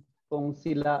 kung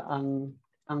sila ang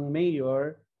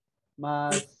mayor,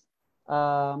 mas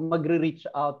magre-reach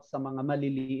out sa mga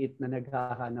maliliit na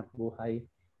naghahanap buhay.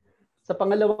 Sa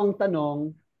pangalawang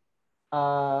tanong,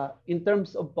 in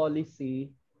terms of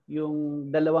policy, yung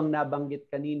dalawang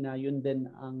nabanggit kanina, yun din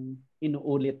ang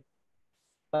inuulit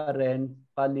pa rin,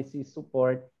 policy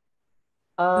support.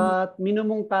 At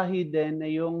minumungkahi din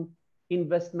na yung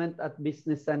Investment at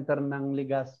Business Center ng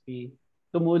Legazpi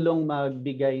tumulong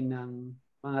magbigay ng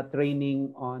mga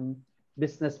training on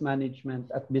business management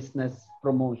at business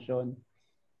promotion.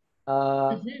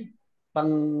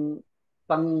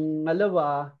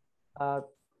 Pangalawa,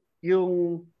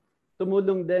 yung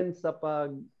tumulong din sa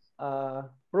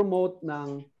pag-promote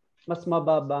ng mas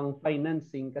mababang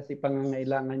financing kasi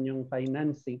pangangailangan yung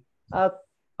financing. At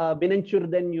binensure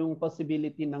din yung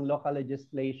possibility ng local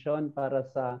legislation para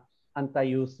sa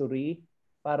anti-usury,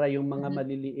 para yung mga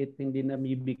maliliit hindi na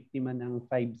may biktima ng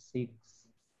 5-6.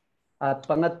 At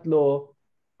pangatlo,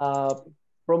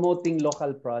 promoting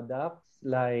local products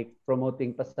like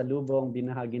promoting pasalubong,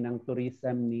 binahagi ng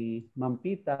tourism ni Ma'am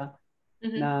Pita,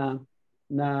 na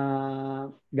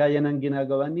gaya ng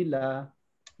ginagawa nila,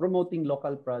 promoting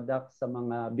local products sa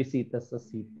mga bisita sa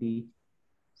city.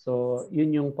 So,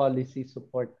 yun yung policy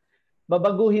support.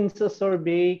 Babaguhin sa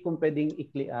survey kung pwedeng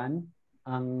iklian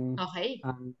ang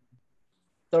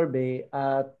survey.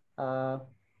 At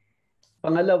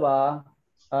pangalawa,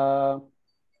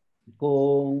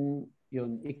 kung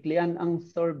yun, iklian ang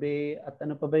survey. At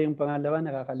ano pa ba yung pangalawa?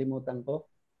 Nakakalimutan ko.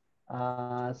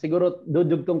 Siguro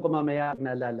dudugtong ko mamaya,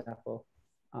 naalala ko.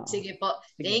 Sige po.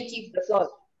 Thank you. That's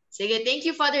all. Sige, thank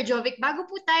you, Father Jovic. Bago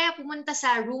po tayo pumunta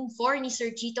sa room 4 ni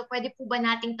Sir Chito, pwede po ba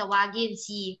nating tawagin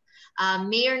si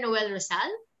Mayor Noel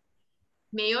Rosal?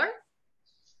 Mayor?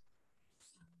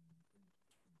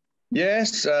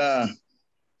 Yes.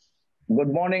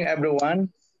 Good morning,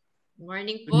 everyone.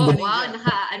 Morning po. Wow,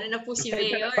 ano na po si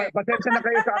Mayor. Pasensya na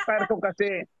kayo sa affair ko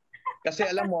kasi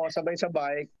alam mo,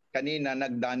 sabay-sabay, kanina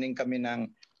nagdaning kami ng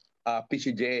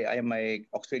PCJ. I am may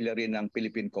auxiliary ng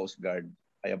Philippine Coast Guard.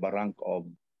 I have a rank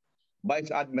of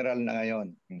Vice Admiral na ngayon.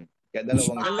 Kaya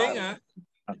dalawang galing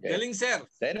Okay. Galing, sir.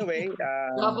 So anyway,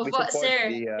 we support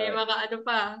sir. May mga ano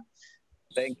pa.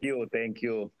 Thank you.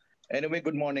 Anyway,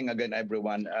 good morning again,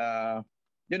 everyone.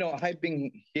 I've been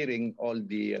hearing all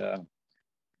the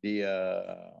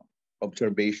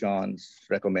observations,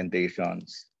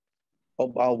 recommendations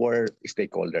of our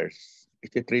stakeholders.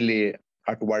 It's really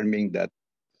heartwarming that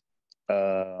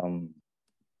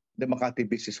the Makati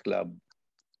Business Club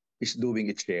is doing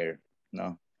its share.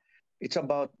 No, it's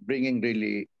about bringing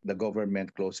really the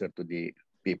government closer to the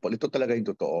people. Ito talaga yung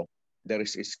totoo. There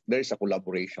is a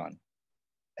collaboration,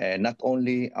 and not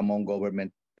only among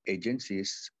government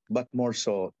agencies, but more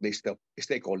so the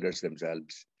stakeholders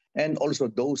themselves, and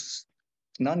also those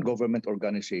non-government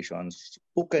organizations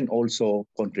who can also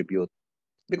contribute.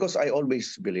 Because I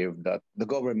always believe that the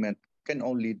government can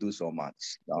only do so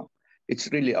much. No?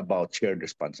 It's really about shared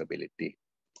responsibility.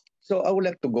 So I would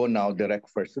like to go now direct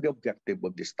first to the objective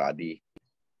of the study.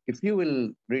 If you will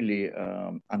really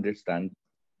understand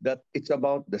that it's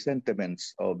about the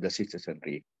sentiments of the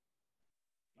citizenry,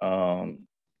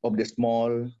 of the small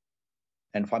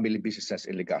and family businesses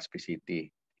in Legazpi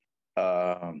City,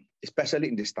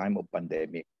 especially in this time of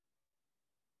pandemic.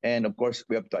 And of course,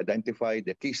 we have to identify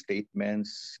the key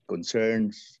statements,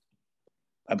 concerns,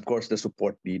 of course, the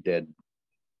support needed.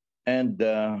 And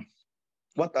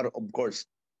what are, of course,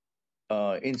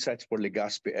 insights for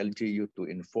Legazpi LGU to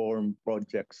inform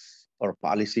projects or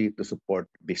policy to support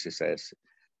businesses.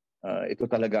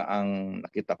 Ito talaga ang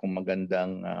nakita kong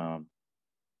magandang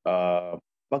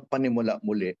pagpanimula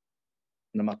muli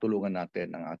na matulungan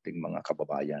natin ang ating mga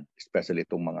kababayan, especially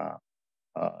itong mga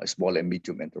small and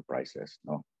medium enterprises.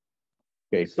 No?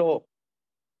 Okay, so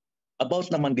about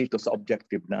naman dito sa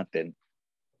objective natin,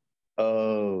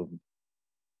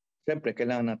 siyempre,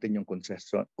 kailangan natin yung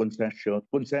consensus,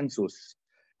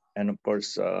 and of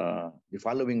course, the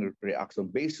following reaction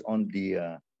based on the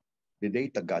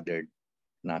data gathered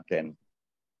natin.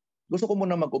 Gusto ko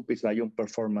muna mag-umpisa yung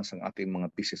performance ng ating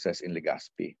mga businesses in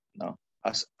Legazpi. No?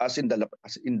 As in the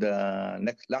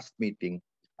last meeting,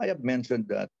 I have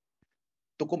mentioned that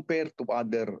to compare to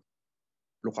other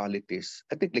localities,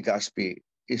 I think Legazpi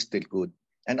is still good.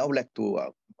 And I would like to,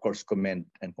 of course, commend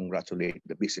and congratulate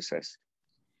the businesses.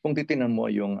 Kung titingnan mo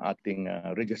yung ating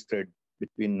registered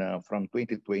between from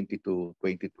 2020 to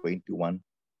 2021,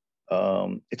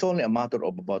 it's only a matter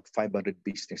of about 500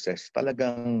 businesses.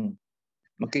 Talagang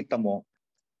makita mo,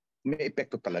 may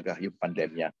epekto talaga yung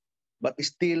pandemya. But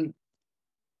still,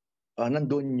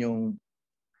 nandun yung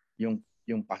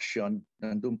passion,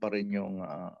 nandun pa rin yung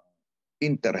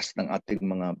interest ng ating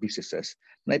mga businesses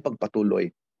na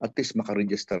ipagpatuloy, at least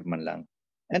makaregister man lang.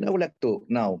 And I would like to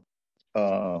now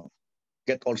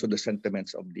get also the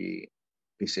sentiments of the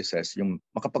businesses, yung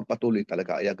makapagpatuloy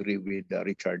talaga. I agree with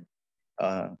Richard.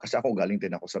 Kasi ako galing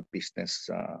din ako sa business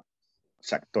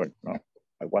sector. No?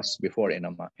 I was before in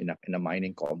a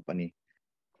mining company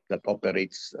that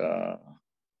operates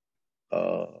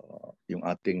yung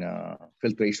ating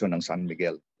filtration ng San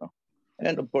Miguel. No?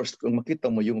 And of course, kung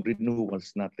makita mo yung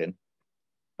renewals natin,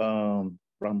 from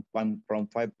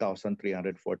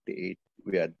 5,348,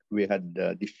 we had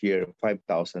this year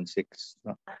 5,006.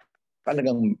 No?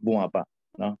 Talagang bumaba.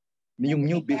 No? Yung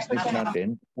new business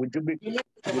natin, would you believe?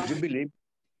 At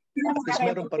least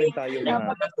meron pa rin tayo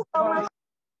na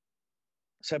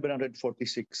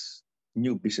 746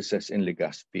 new businesses in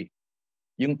Legazpi.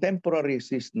 Yung temporary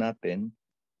cease natin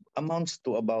amounts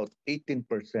to about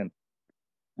 18%,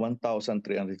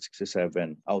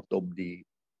 1,367 out of the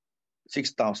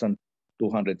 6,207.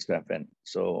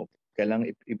 So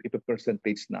kailangan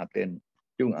ipi-percentage natin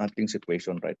yung ating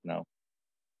situation right now.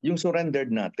 Yung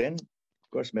surrendered natin, of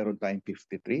course, meron tayong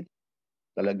 53.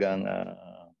 Talagang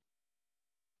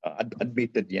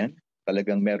admitted yan.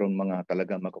 Talagang meron mga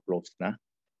talagang mag-close na.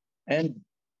 And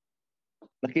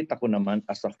nakita ko naman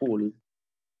as a whole,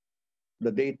 the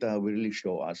data will really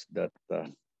show us that the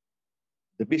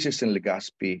business in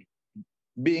Legazpi,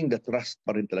 being the trust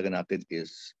pa rin talaga natin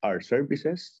is our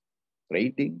services,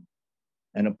 trading,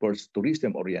 and of course,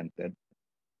 tourism-oriented.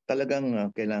 Talagang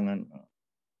kailangan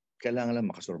lang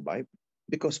makasurvive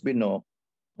because we know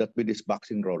that with this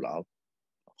vaccine rollout,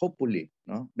 hopefully,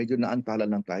 no, medyo naantala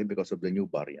lang tayo because of the new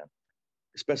variant,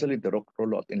 especially the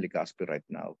rollout in Legazpi right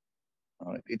now.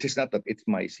 It is not that it's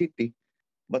my city,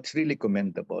 but it's really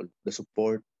commendable, the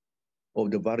support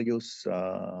of the various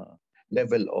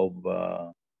level of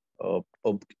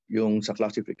yung sa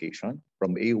classification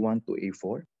from A1 to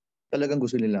A4. Talagang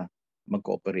gusto nila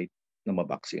mag-cooperate na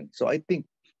ma-vaccine. So I think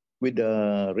with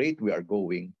the rate we are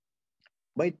going,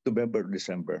 by November,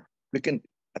 December, we can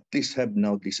at least have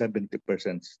now the 70%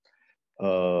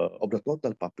 of the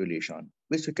total population,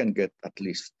 which we can get at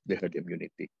least the herd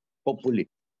immunity, hopefully,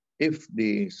 if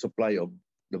the supply of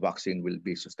the vaccine will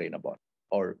be sustainable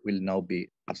or will now be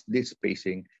as this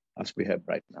pacing as we have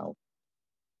right now.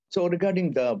 So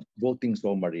regarding the voting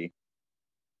summary,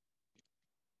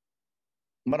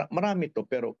 marami to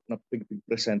pero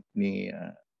na-present ni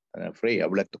Frei. I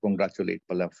would like to congratulate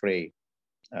pala Frei.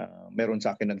 Meron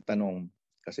sa akin nagtanong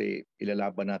kasi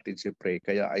ilalaban natin si Frei,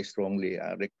 kaya I strongly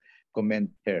recommend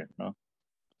her. No?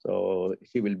 So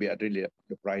she will be really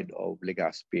the pride of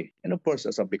Legazpi. And of course,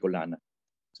 as a Bicolana.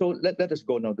 So let us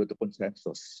go now to the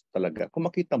consensus talaga. Kung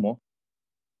makita mo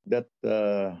that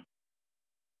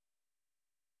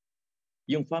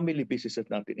yung family businesses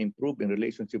natin improve in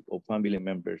relationship of family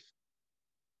members.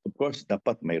 Of course,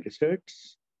 dapat may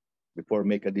research before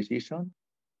make a decision.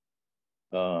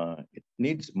 It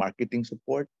needs marketing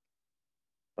support,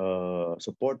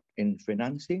 support in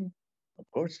financing. Of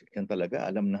course, yan talaga,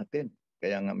 alam natin.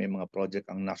 Kaya nga may mga project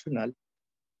ang national.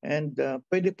 And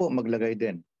pwede po maglagay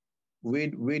din.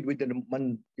 With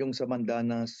yung sa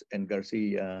Mandanas and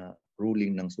Garcia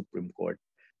ruling ng Supreme Court,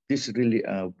 this is really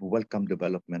a welcome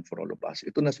development for all of us.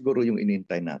 Ito na siguro yung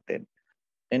inintay natin.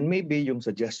 And maybe yung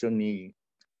suggestion ni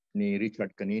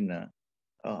Richard kanina,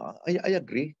 I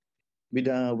agree with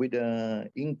the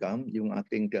income, yung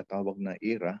ating tinatawag na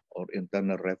ERA or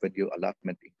Internal Revenue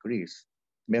Allotment Increase.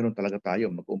 Meron talaga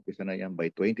tayo, mag-umpisa na yan by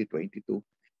 2022.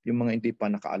 Yung mga hindi pa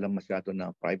nakaalam masyado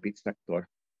na private sector,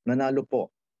 nanalo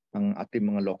po ang ating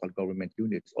mga local government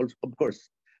units. Also, of course,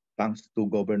 thanks to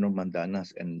Governor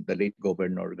Mandanas and the late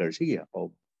Governor Garcia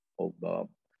of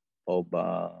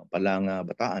Balanga,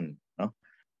 Bataan. No?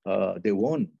 They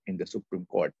won in the Supreme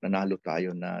Court. Nanalo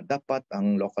tayo na dapat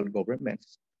ang local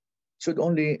governments should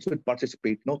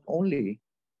participate not only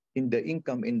in the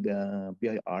income in the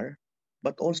BIR,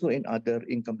 but also in other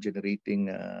income generating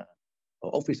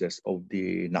offices of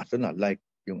the national, like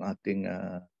yung ating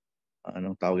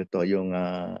anong tawag ito, yung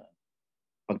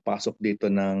pagpasok dito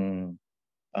ng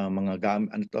mga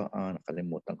gamit,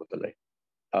 nakalimutan ko tuloy.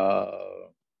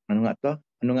 Ano nga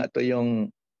to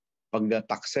yung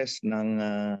pag-taxes ng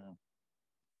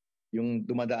yung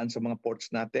dumadaan sa mga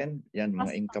ports natin, yan,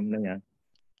 mga income na yan.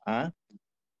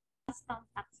 Custom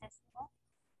taxes po.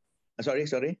 Sorry?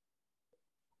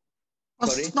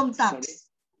 Custom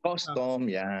tax. Custom,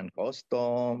 yan.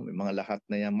 Custom, mga lahat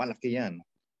na yan, malaki yan.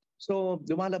 So,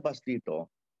 lumalabas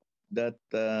dito that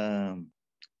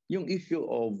yung issue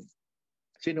of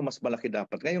sino mas malaki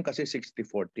dapat. Ngayon kasi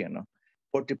 60-40,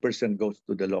 40% goes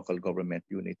to the local government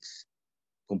units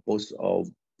composed of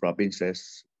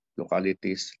provinces,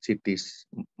 localities, cities,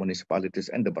 municipalities,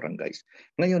 and the barangays.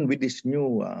 Ngayon, with this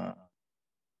new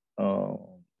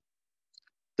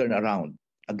turnaround,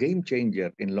 a game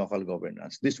changer in local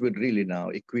governance, this will really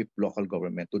now equip local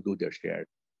government to do their share.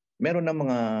 Meron na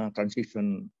mga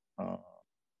transition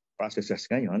processes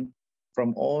ngayon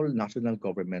from all national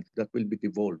governments that will be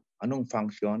devolved. Anong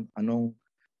function, anong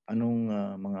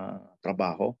mga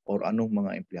trabaho or anong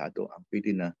mga empleyado ang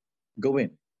pwede na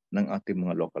gawin ng ating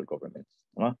mga local governments.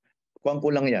 Kuwang ko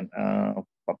lang yan,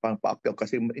 pa-update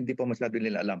kasi hindi pa masyado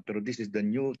nila alam, pero this is the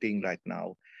new thing right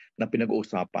now na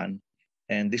pinag-uusapan,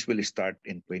 and this will start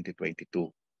in 2022.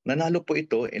 Nanalo po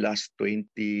ito last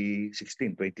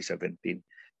 2016, 2017.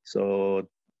 So,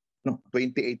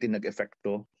 2018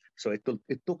 nag-efekto. So it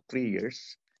took 3 years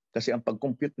kasi ang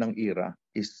pag-compute ng IRA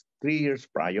is 3 years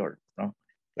prior.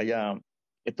 Kaya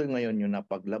ito ngayon yung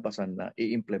napaglabasan na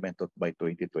i-implemented by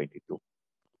 2022.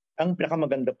 Ang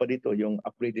pinakamaganda pa dito yung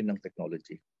upgrading ng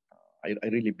technology. I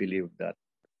really believe that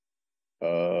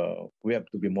we have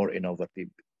to be more innovative,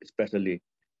 especially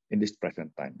in this present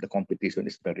time. The competition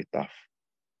is very tough.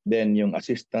 Then yung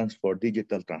assistance for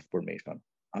digital transformation.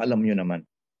 Alam nyo naman,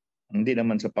 hindi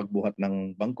naman sa pagbuhat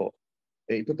ng bangko.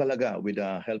 Ito talaga with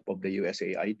the help of the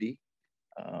USAID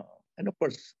and of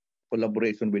course,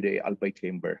 collaboration with the Albay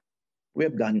Chamber. We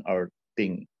have done our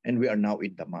thing and we are now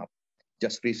in the map.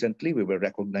 Just recently, we were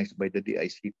recognized by the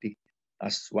DICT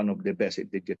as one of the best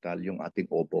in digital, yung ating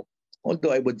OBO.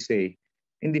 Although I would say,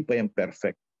 hindi pa yan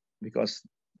perfect because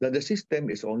the system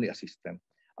is only a system.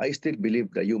 I still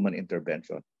believe the human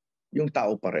intervention, yung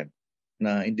tao pa rin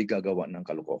na hindi gagawa ng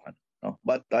kalokohan.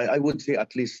 But I would say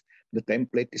at least the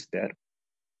template is there.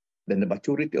 Then the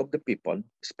maturity of the people,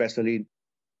 especially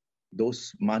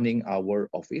those manning our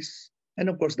office, and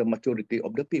of course the maturity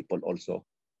of the people also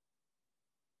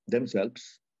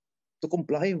themselves to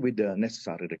comply with the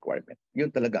necessary requirement. Yun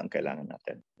talaga ang kailangan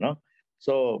natin.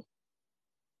 So,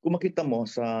 kung makita mo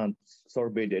sa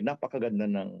survey din, napakaganda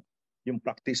ng yung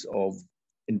practice of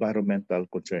environmental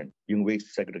concern, yung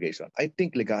waste segregation. I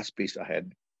think Legazpi is ahead.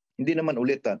 Hindi naman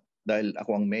ulit dahil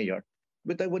ako ang mayor,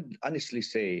 but I would honestly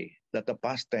say that the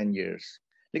past 10 years,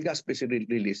 Legazpi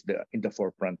really is in the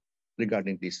forefront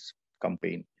regarding this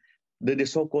campaign. The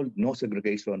so-called no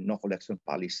segregation, no collection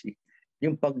policy.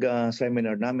 Yung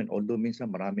pag-seminar namin, although minsan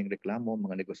maraming reklamo,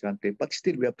 mga negosyante, but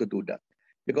still we have to do that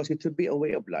because it should be a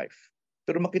way of life.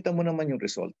 Pero makita mo naman yung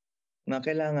result na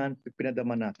kailangan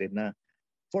pinadama natin na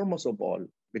foremost of all,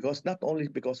 because not only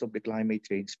because of the climate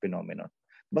change phenomenon,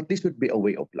 but this should be a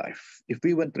way of life. If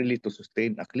we want really to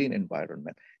sustain a clean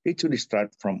environment, it should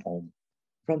start from home,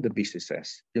 from the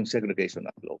businesses, yung segregation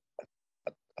at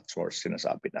source,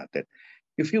 sinasabi natin.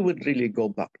 If you would really go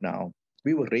back now,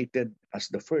 we were rated as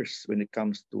the first when it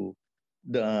comes to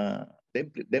the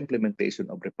implementation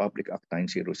of Republic Act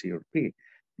 9003,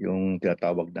 yung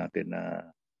tinatawag natin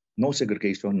na no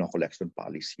segregation, no collection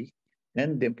policy,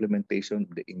 and the implementation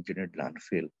of the engineered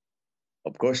landfill.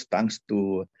 Of course, thanks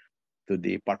to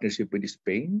the partnership with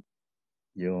Spain,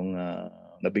 yung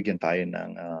nabigyan tayo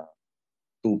ng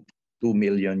 2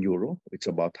 million euro, it's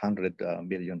about 100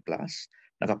 million plus,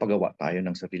 nakapagawa tayo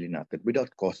ng sarili natin without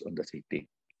cost on the city.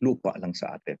 Lupa lang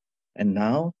sa atin. And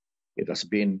now, it has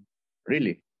been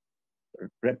really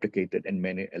replicated in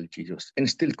many LGUs and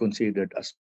still considered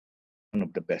as one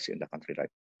of the best in the country right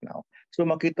now. So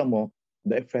makita mo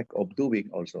the effect of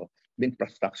doing also the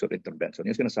infrastructure intervention,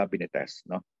 yung sinasabi ni Tess.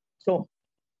 So,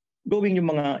 going yung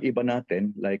mga iba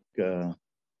natin, like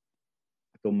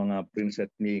itong mga princess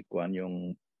ni Kwan,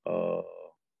 yung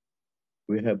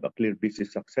we have a clear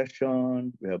business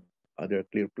succession, we have other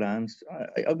clear plans.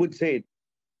 I would say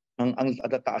ang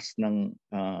atataas ng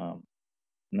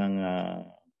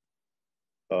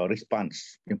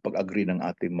response, yung pag-agree ng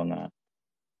ating mga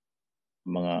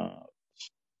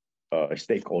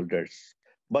stakeholders.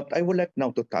 But I would like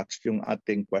now to touch yung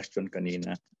ating question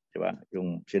kanina, di ba?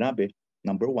 Yung sinabi,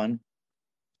 number 1,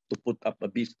 to put up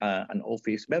an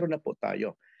office. Meron na po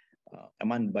tayo.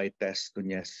 Manned by Tess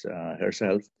Tunyes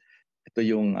herself. Ito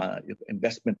yung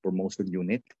investment promotion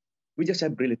unit. We just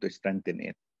have really to strengthen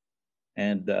it.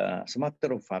 And as a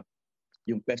matter of fact,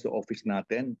 yung peso office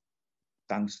natin,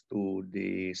 thanks to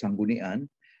the sanggunian,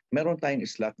 meron tayong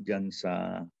slot dyan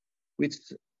sa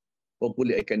which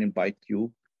hopefully I can invite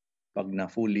you pag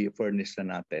na fully furnished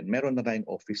na natin. Meron na tayong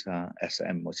office sa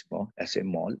SM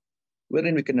Mall,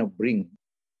 wherein we can now bring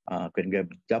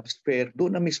jobs fair.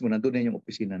 Doon na mismo, doon na yung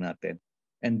opisina natin.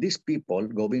 And these people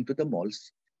going to the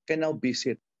malls can now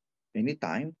visit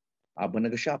anytime. Habang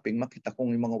nag-shopping, makita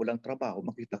kong yung mga walang trabaho,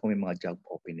 makita kong yung mga job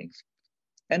openings.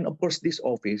 And of course, this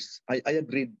office, I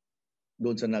agreed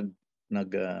doon sa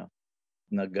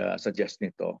nag-suggest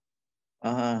nito.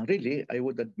 Really, I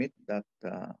would admit that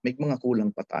may mga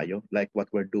kulang pa tayo, like what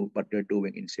they're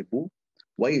doing in Cebu.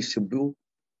 Why is Cebu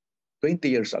 20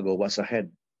 years ago was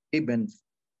ahead, even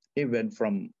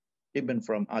from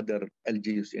other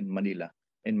LGUs in Manila,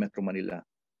 in Metro Manila.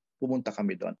 Pumunta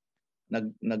kami doon.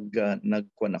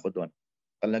 Nagkuhan ako doon.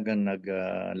 Talagang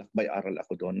naglakbay-aral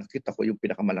ako doon. Nakita ko yung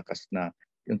pinakamalakas na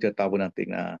yung tinatawag nating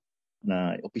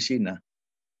na opisina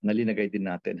na linagay din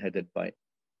natin, headed by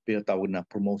tinatawag na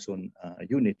promotion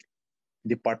unit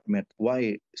department.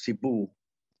 Why Cebu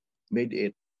made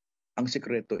it, ang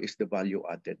sekreto is the value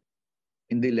added.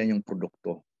 Hindi lang yung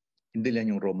produkto, hindi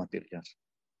lang yung raw materials.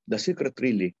 The secret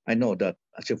really, I know that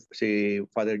si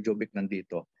Father Jovic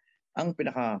nandito, ang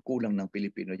pinakakulang ng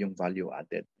Pilipino yung value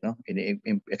added, no?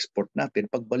 Ini-export natin,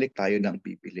 pagbalik tayo ng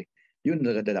bibili. Yun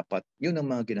dapat, yun ang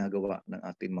mga ginagawa ng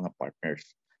ating mga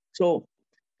partners. So,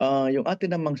 yung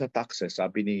atin namang sa taxes,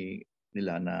 sabi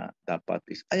nila na dapat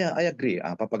is, I agree,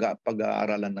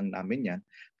 pag-aaralan lang namin yan.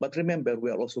 But remember,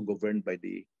 we are also governed by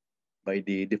the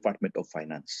Department of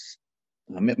Finance.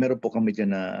 Meron po kami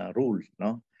dyan na rule,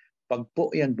 no? Pag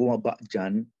po yan bumaba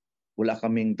dyan, wala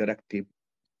kaming directive,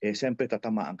 siyempre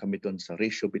tatamaan kami doon sa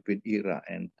ratio between IRA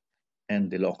and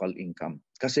the local income.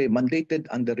 Kasi mandated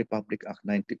under Republic Act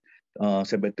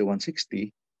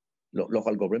 7160,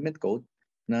 Local Government Code,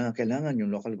 na kailangan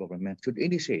yung local government should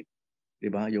initiate, di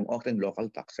ba, yung authoring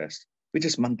local taxes, which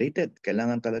is mandated.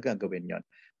 Kailangan talaga gawin yon.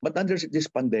 But under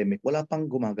this pandemic, wala pang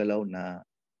gumagalaw na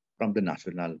from the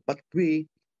national. But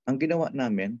ang ginawa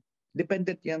namin,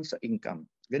 dependent yan sa income.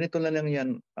 Ganito na lang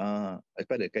yan,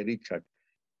 kay Richard.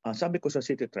 Sabi ko sa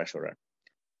City Treasurer,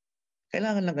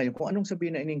 kailangan lang kayo kung anong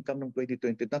sabihin na in-income ng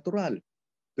 2020, natural.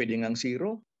 Pwede ngang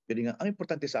zero, ang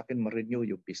importante sa akin, ma-renew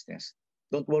yung business.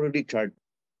 Don't worry, Richard.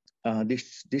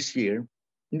 This year,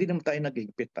 hindi naman tayo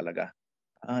nag-higpit talaga.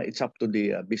 It's up to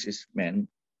the businessmen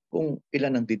kung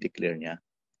ilan ang di-declare niya.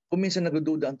 Kung minsan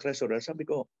nagdududa ang treasurer, sabi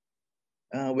ko,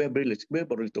 we are really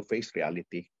to face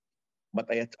reality. But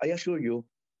I assure you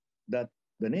that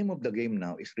the name of the game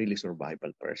now is really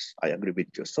survival first. I agree with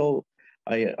you. So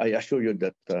I assure you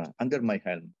that under my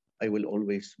helm, I will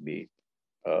always be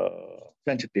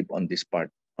sensitive on this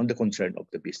part, on the concern of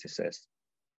the businesses.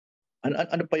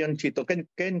 Ano pa yun, Chito?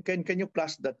 Can you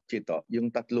plus that, Chito?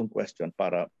 Yung tatlong question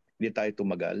para hindi tayo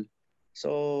tumagal.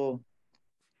 So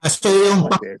yung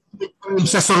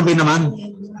sa survey naman,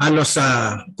 halos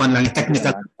lang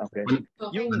technical. Okay.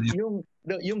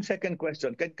 Yung second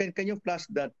question, can you plus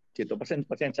that, Chito?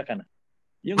 Pasensya ka na.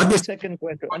 Yung second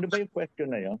question, ano ba yung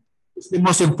question na yun? It's the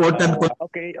most important.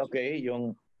 Okay.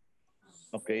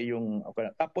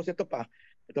 Tapos ito pa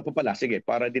pala, sige,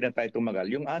 para di na tayo tumagal.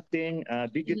 Yung ating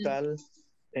digital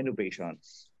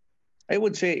innovations. I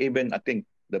would say even, I think,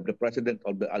 the president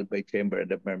of the Albay Chamber and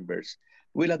the members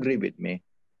will agree with me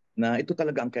na ito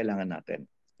talaga ang kailangan natin.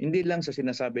 Hindi lang sa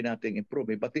sinasabi nating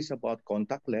improve, but it's about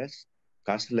contactless,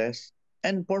 cashless,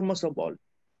 and foremost of all,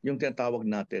 yung tinatawag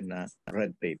natin na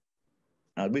red tape,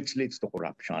 which leads to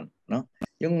corruption. No?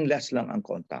 Yung less lang ang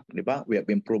contact, di ba? We have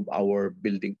improved our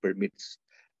building permits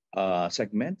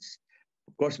segments.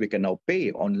 Of course, we can now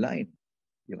pay online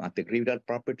yung ating real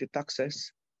property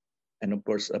taxes and of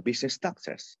course, business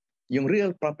taxes. Yung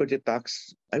real property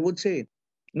tax, I would say,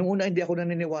 noong una hindi ako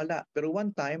naniniwala. Pero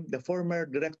one time, the former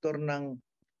director ng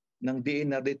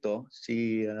DNR dito,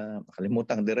 si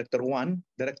makalimutan, Director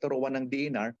 1 ng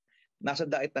DNR, nasa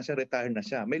diet na siya, retire na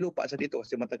siya. May lupa siya dito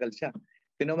kasi matagal siya.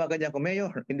 Tinawagan niya ako,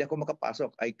 Mayor, hindi ako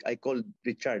makapasok. I called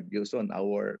Richard Yuson,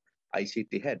 our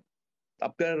ICT head.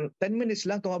 After 10 minutes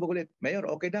lang, tumawag ulit, Mayor,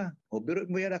 okay na. O, biro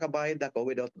mo yan, nakabayad ako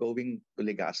without going to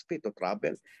Legazpi to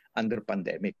travel under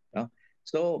pandemic. No?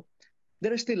 So,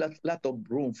 there is still a lot of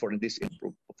room for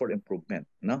improvement,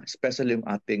 no? Especially yung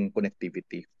ating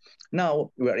connectivity. Now,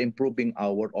 we are improving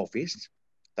our office.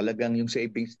 Talagang yung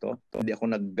savings to, hindi ako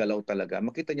naggalaw talaga.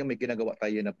 Makita nyo may ginagawa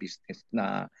tayo na business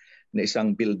na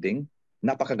isang building.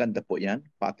 Napakaganda po yan.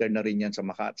 Pattern na rin yan sa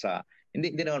hindi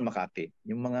naman Makati.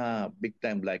 Yung mga big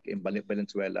time like in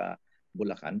Valenzuela,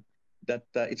 Bulacan, that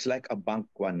it's like a bank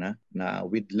one na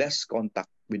with less contact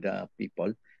with the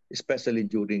people, especially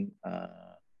during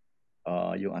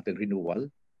yung ating renewal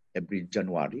every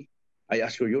January. I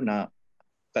assure you na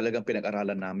talagang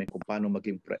pinag-aralan namin kung paano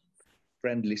maging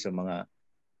friendly sa mga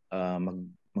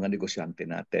mga negosyante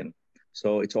natin.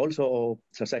 So it's also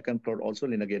sa second floor also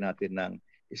linagyan natin ng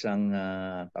isang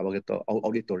tawag ito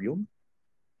auditorium.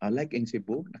 Like in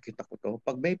Cebu, nakita ko to.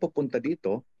 Pag may pupunta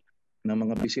dito ng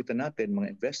mga bisita natin,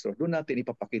 mga investor, doon natin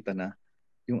ipapakita na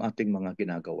yung ating mga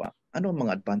ginagawa. Ano ang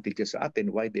mga advantages sa atin?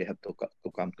 Why they have to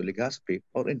come to Legazpi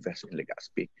or invest in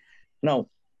Legazpi? Now,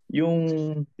 yung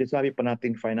sabi pa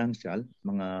nating financial,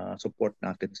 mga support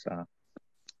natin sa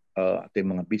ating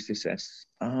mga businesses,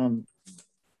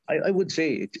 I would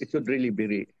say it should really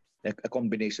be like a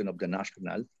combination of the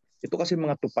national. Ito kasi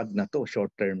mga tupad na to, short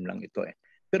term lang ito eh.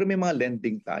 Pero may mga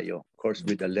lending tayo, of course,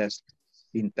 with the less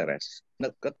interest.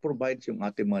 That provides yung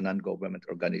ating mga non-government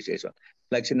organization.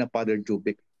 Like sina Father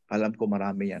Jubic, alam ko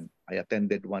marami yan. I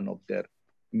attended one of their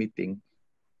meeting.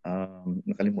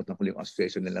 Nakalimutan ko yung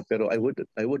association nila. Pero I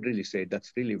would really say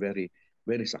that's really very,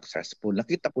 very successful.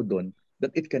 Nakita ko doon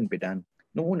that it can be done.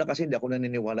 Nung una kasi hindi ako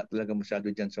naniniwala talaga masyado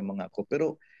dyan sa mga ako.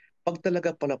 Pero pag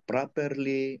talaga pala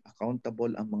properly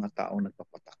accountable ang mga taong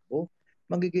nagpapatakbo,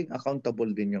 magiging accountable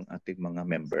din yung ating mga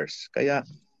members. Kaya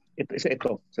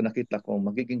ito sa nakita ko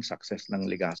magiging success ng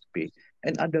Legazpi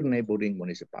and other neighboring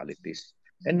municipalities.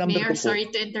 And Mayor,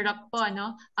 sorry to interrupt po,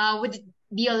 no? Would it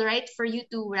be all right for you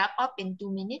to wrap up in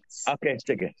 2 minutes? Okay,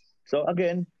 sige. So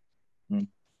again,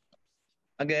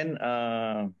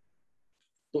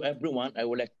 to everyone, I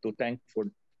would like to thank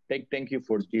you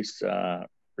for these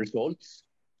results,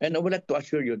 and I would like to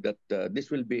assure you that this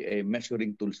will be a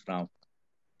measuring tools now.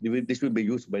 This will be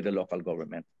used by the local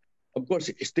government. Of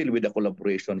course, still with the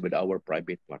collaboration with our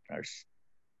private partners,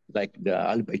 like the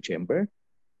Albay Chamber,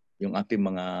 yung ating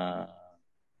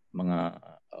mga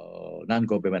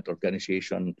non-government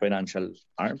organization, financial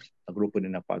arms, a grupo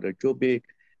ni na Father Jubic,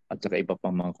 at saka iba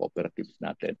pang mga cooperatives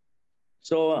natin.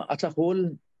 So as a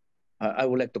whole, I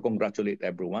would like to congratulate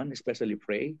everyone, especially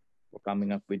Frei, for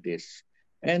coming up with this.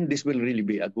 And this will really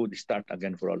be a good start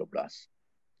again for all of us,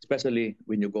 especially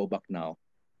when you go back now,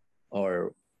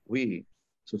 or we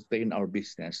sustain our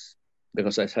business,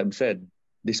 because as I've said,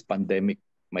 this pandemic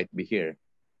might be here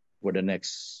for the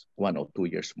next 1 or 2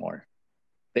 years more.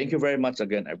 Thank you very much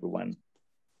again, everyone.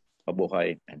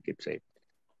 Mabuhay and keep safe.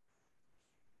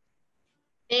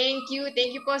 Thank you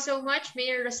po so much,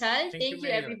 Mayor Rosal. Thank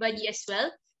you everybody as well.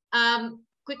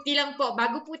 Quickly lang po,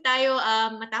 bago po tayo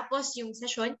matapos yung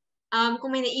session,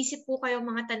 kung may naisip po kayong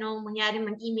mga tanong, mangyari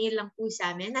mag-email lang po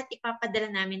sa amin at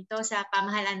ipapadala namin to sa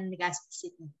pamahalaan ng Legazpi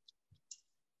City.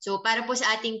 So para po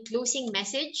sa ating closing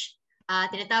message,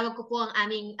 tinatawag ko po ang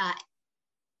aming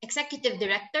Executive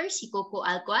Director, si Coco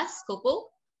Alcuaz.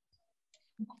 Coco?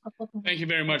 Thank you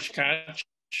very much, Kat.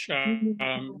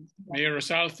 Mayor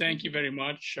Rosal, thank you very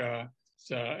much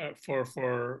for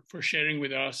sharing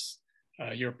with us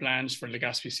your plans for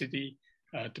Legazpi City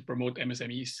to promote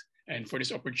MSMEs, and for this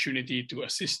opportunity to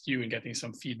assist you in getting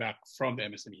some feedback from the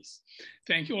MSMEs.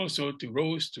 Thank you also to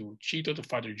Rose, to Chito, to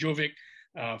Father Jovic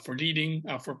for leading,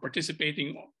 for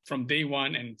participating from day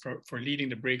one, and for leading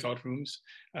the breakout rooms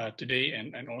today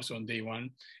and also on day one,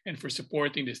 and for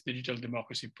supporting this digital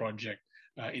democracy project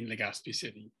in Legazpi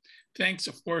City. Thanks,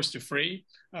 of course, to Frei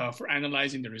for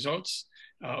analyzing the results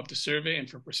of the survey and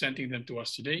for presenting them to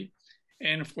us today.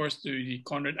 And of course, to the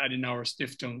Konrad Adenauer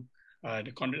Stiftung,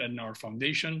 the Konrad Adenauer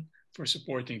Foundation, for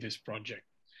supporting this project.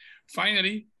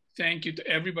 Finally, thank you to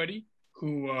everybody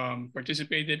who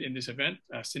participated in this event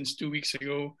since 2 weeks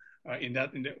ago in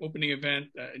the opening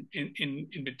event,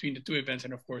 in between the two events,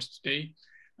 and of course today.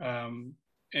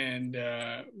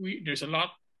 There's a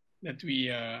lot that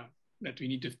we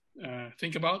need to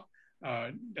think about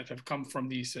that have come from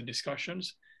these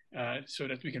discussions, so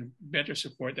that we can better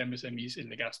support MSMEs in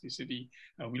Legazpi City.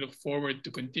 We look forward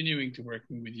to continuing to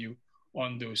working with you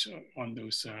on those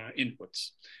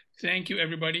inputs. Thank you,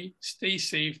 everybody. Stay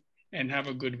safe and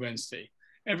have a good Wednesday.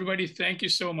 Everybody, thank you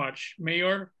so much.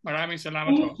 Mayor, maraming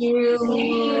salamat. Thank you.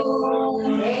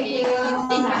 Thank you,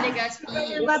 Legazpi.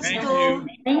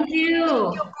 Thank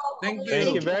you. Thank you.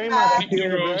 Thank you very much. Thank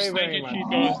you, Rose. Thank you,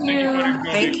 Chito.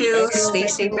 Thank you. Stay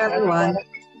safe, everyone.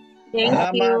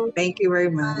 Thank you. Thank you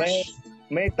very much.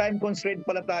 May time constraint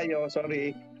pala tayo.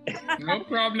 Sorry. No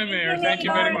problem, Mayor. Thank you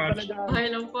very much.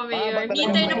 Okay lang po, Mayor.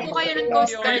 Hintay na po kayo ng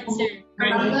postcard, sir.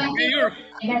 Mayor,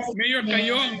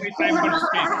 kayo ang may time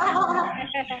constraint.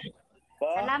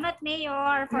 Salamat,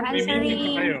 Mayor, for May meeting pa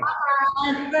answering. kayo.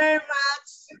 Thank you very much.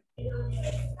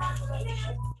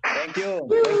 Thank you.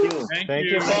 Thank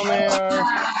you po, Mayor.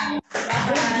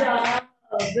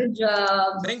 Good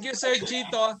job. Thank you, Sir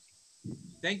Chito.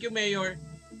 Thank you, Mayor.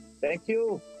 Thank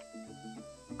you.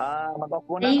 Mag-off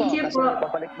muna Thank ako you kasi po.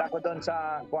 babalik na ako doon sa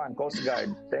Coast Guard.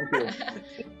 Thank you.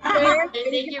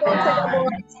 Thank you po.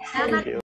 Thank you.